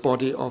lifeless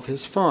body of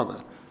his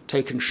father,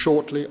 taken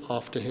shortly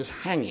after his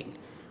hanging,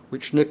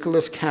 which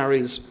Nicholas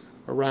carries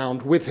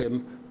around with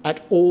him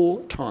at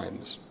all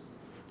times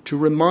to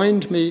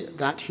remind me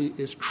that he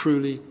is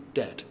truly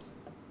dead,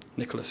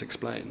 Nicholas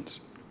explains.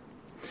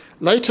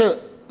 Later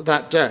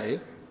that day,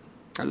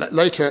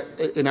 later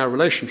in our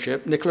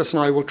relationship, Nicholas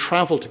and I will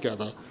travel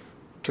together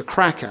to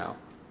Krakow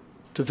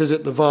to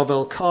visit the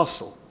Wawel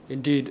Castle.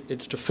 Indeed,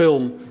 it's to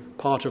film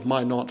part of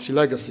My Nazi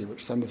Legacy,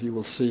 which some of you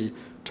will see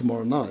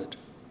tomorrow night.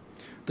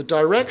 The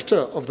director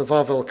of the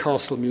Wawel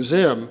Castle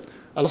Museum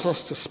allows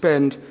us to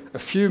spend a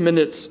few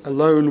minutes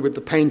alone with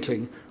the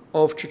painting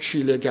of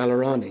Cecilia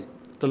Gallerani,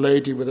 the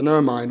lady with an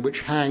ermine,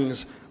 which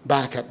hangs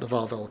back at the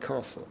Wawel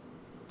Castle.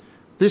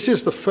 This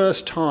is the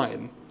first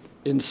time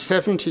in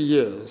 70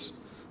 years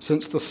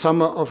since the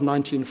summer of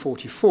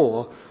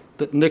 1944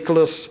 that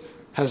Nicholas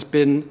has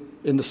been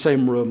in the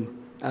same room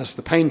as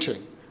the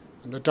painting.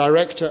 And the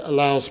director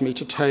allows me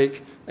to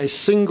take a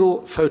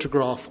single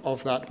photograph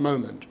of that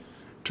moment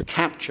to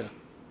capture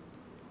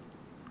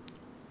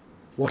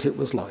what it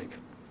was like.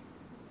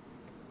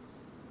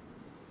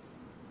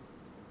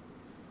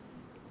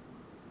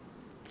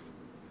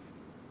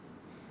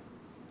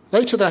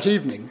 Later that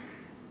evening,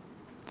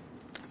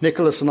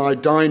 Nicholas and I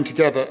dined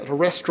together at a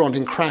restaurant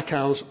in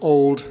Krakow's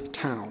old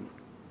town.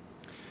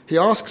 He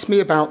asks me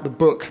about the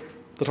book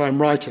that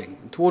I'm writing.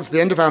 And towards the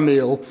end of our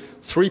meal,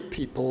 3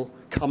 people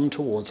come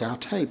towards our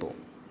table.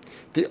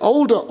 The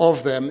older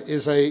of them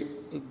is a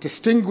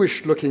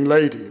distinguished-looking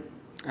lady,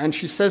 and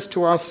she says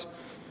to us,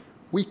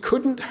 "We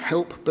couldn't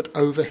help but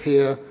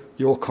overhear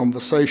your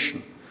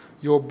conversation.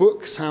 Your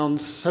book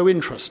sounds so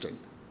interesting."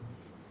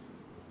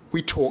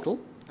 We talked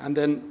and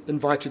then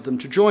invited them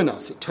to join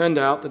us. It turned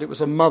out that it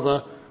was a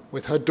mother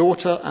with her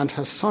daughter and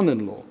her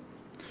son-in-law.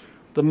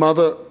 The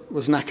mother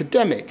was an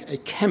academic, a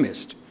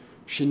chemist.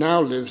 She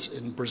now lives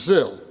in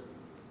Brazil.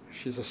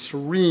 She's a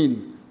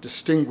serene,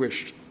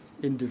 distinguished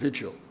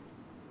individual.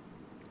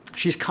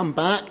 She's come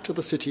back to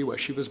the city where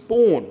she was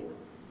born,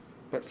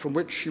 but from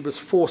which she was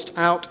forced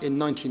out in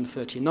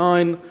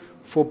 1939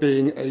 for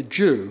being a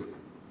Jew,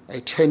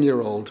 a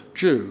 10-year-old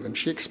Jew, and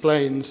she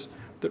explains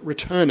that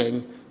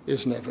returning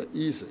is never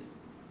easy.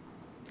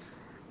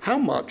 How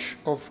much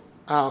of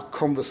our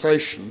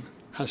conversation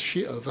has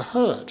she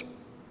overheard?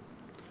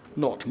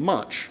 Not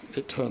much,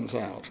 it turns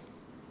out.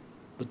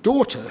 The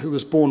daughter, who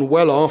was born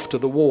well after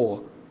the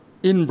war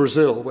in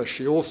Brazil, where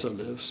she also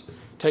lives,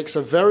 takes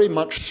a very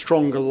much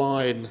stronger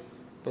line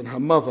than her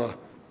mother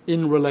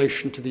in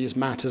relation to these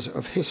matters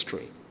of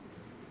history.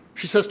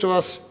 She says to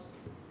us,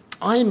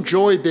 "I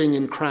enjoy being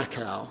in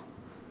Krakow,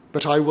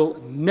 but I will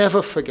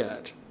never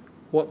forget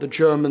what the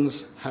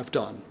Germans have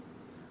done.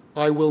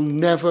 I will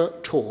never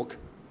talk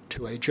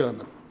to a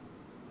German."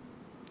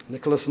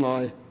 Nicholas and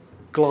I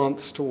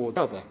glance toward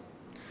the other.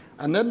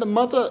 And then the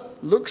mother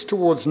looks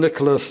towards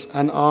Nicholas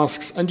and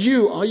asks, "And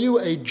you, are you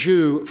a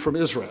Jew from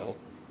Israel?"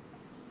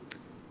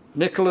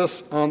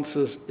 Nicholas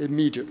answers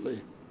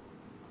immediately,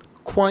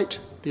 "Quite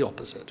the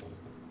opposite.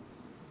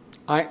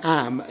 I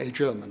am a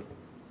German.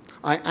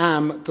 I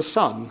am the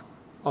son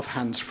of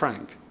Hans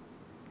Frank,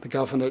 the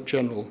Governor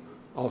General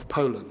of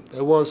Poland."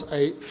 There was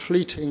a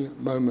fleeting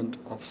moment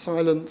of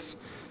silence,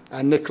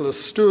 and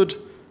Nicholas stood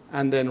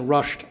and then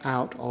rushed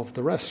out of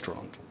the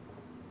restaurant.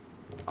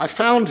 I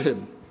found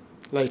him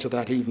later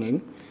that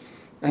evening,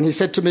 and he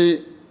said to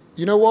me,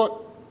 "You know what?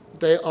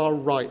 They are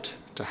right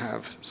to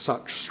have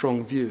such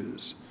strong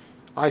views.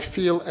 I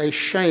feel a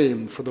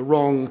shame for the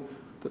wrong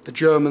that the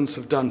Germans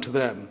have done to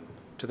them,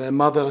 to their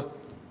mother,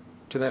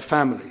 to their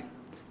family.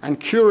 And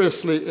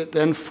curiously, it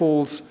then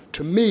falls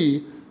to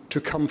me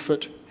to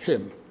comfort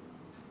him.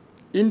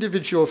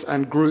 Individuals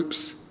and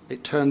groups,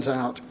 it turns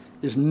out,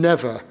 is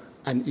never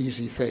an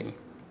easy thing."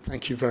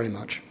 Thank you very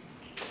much.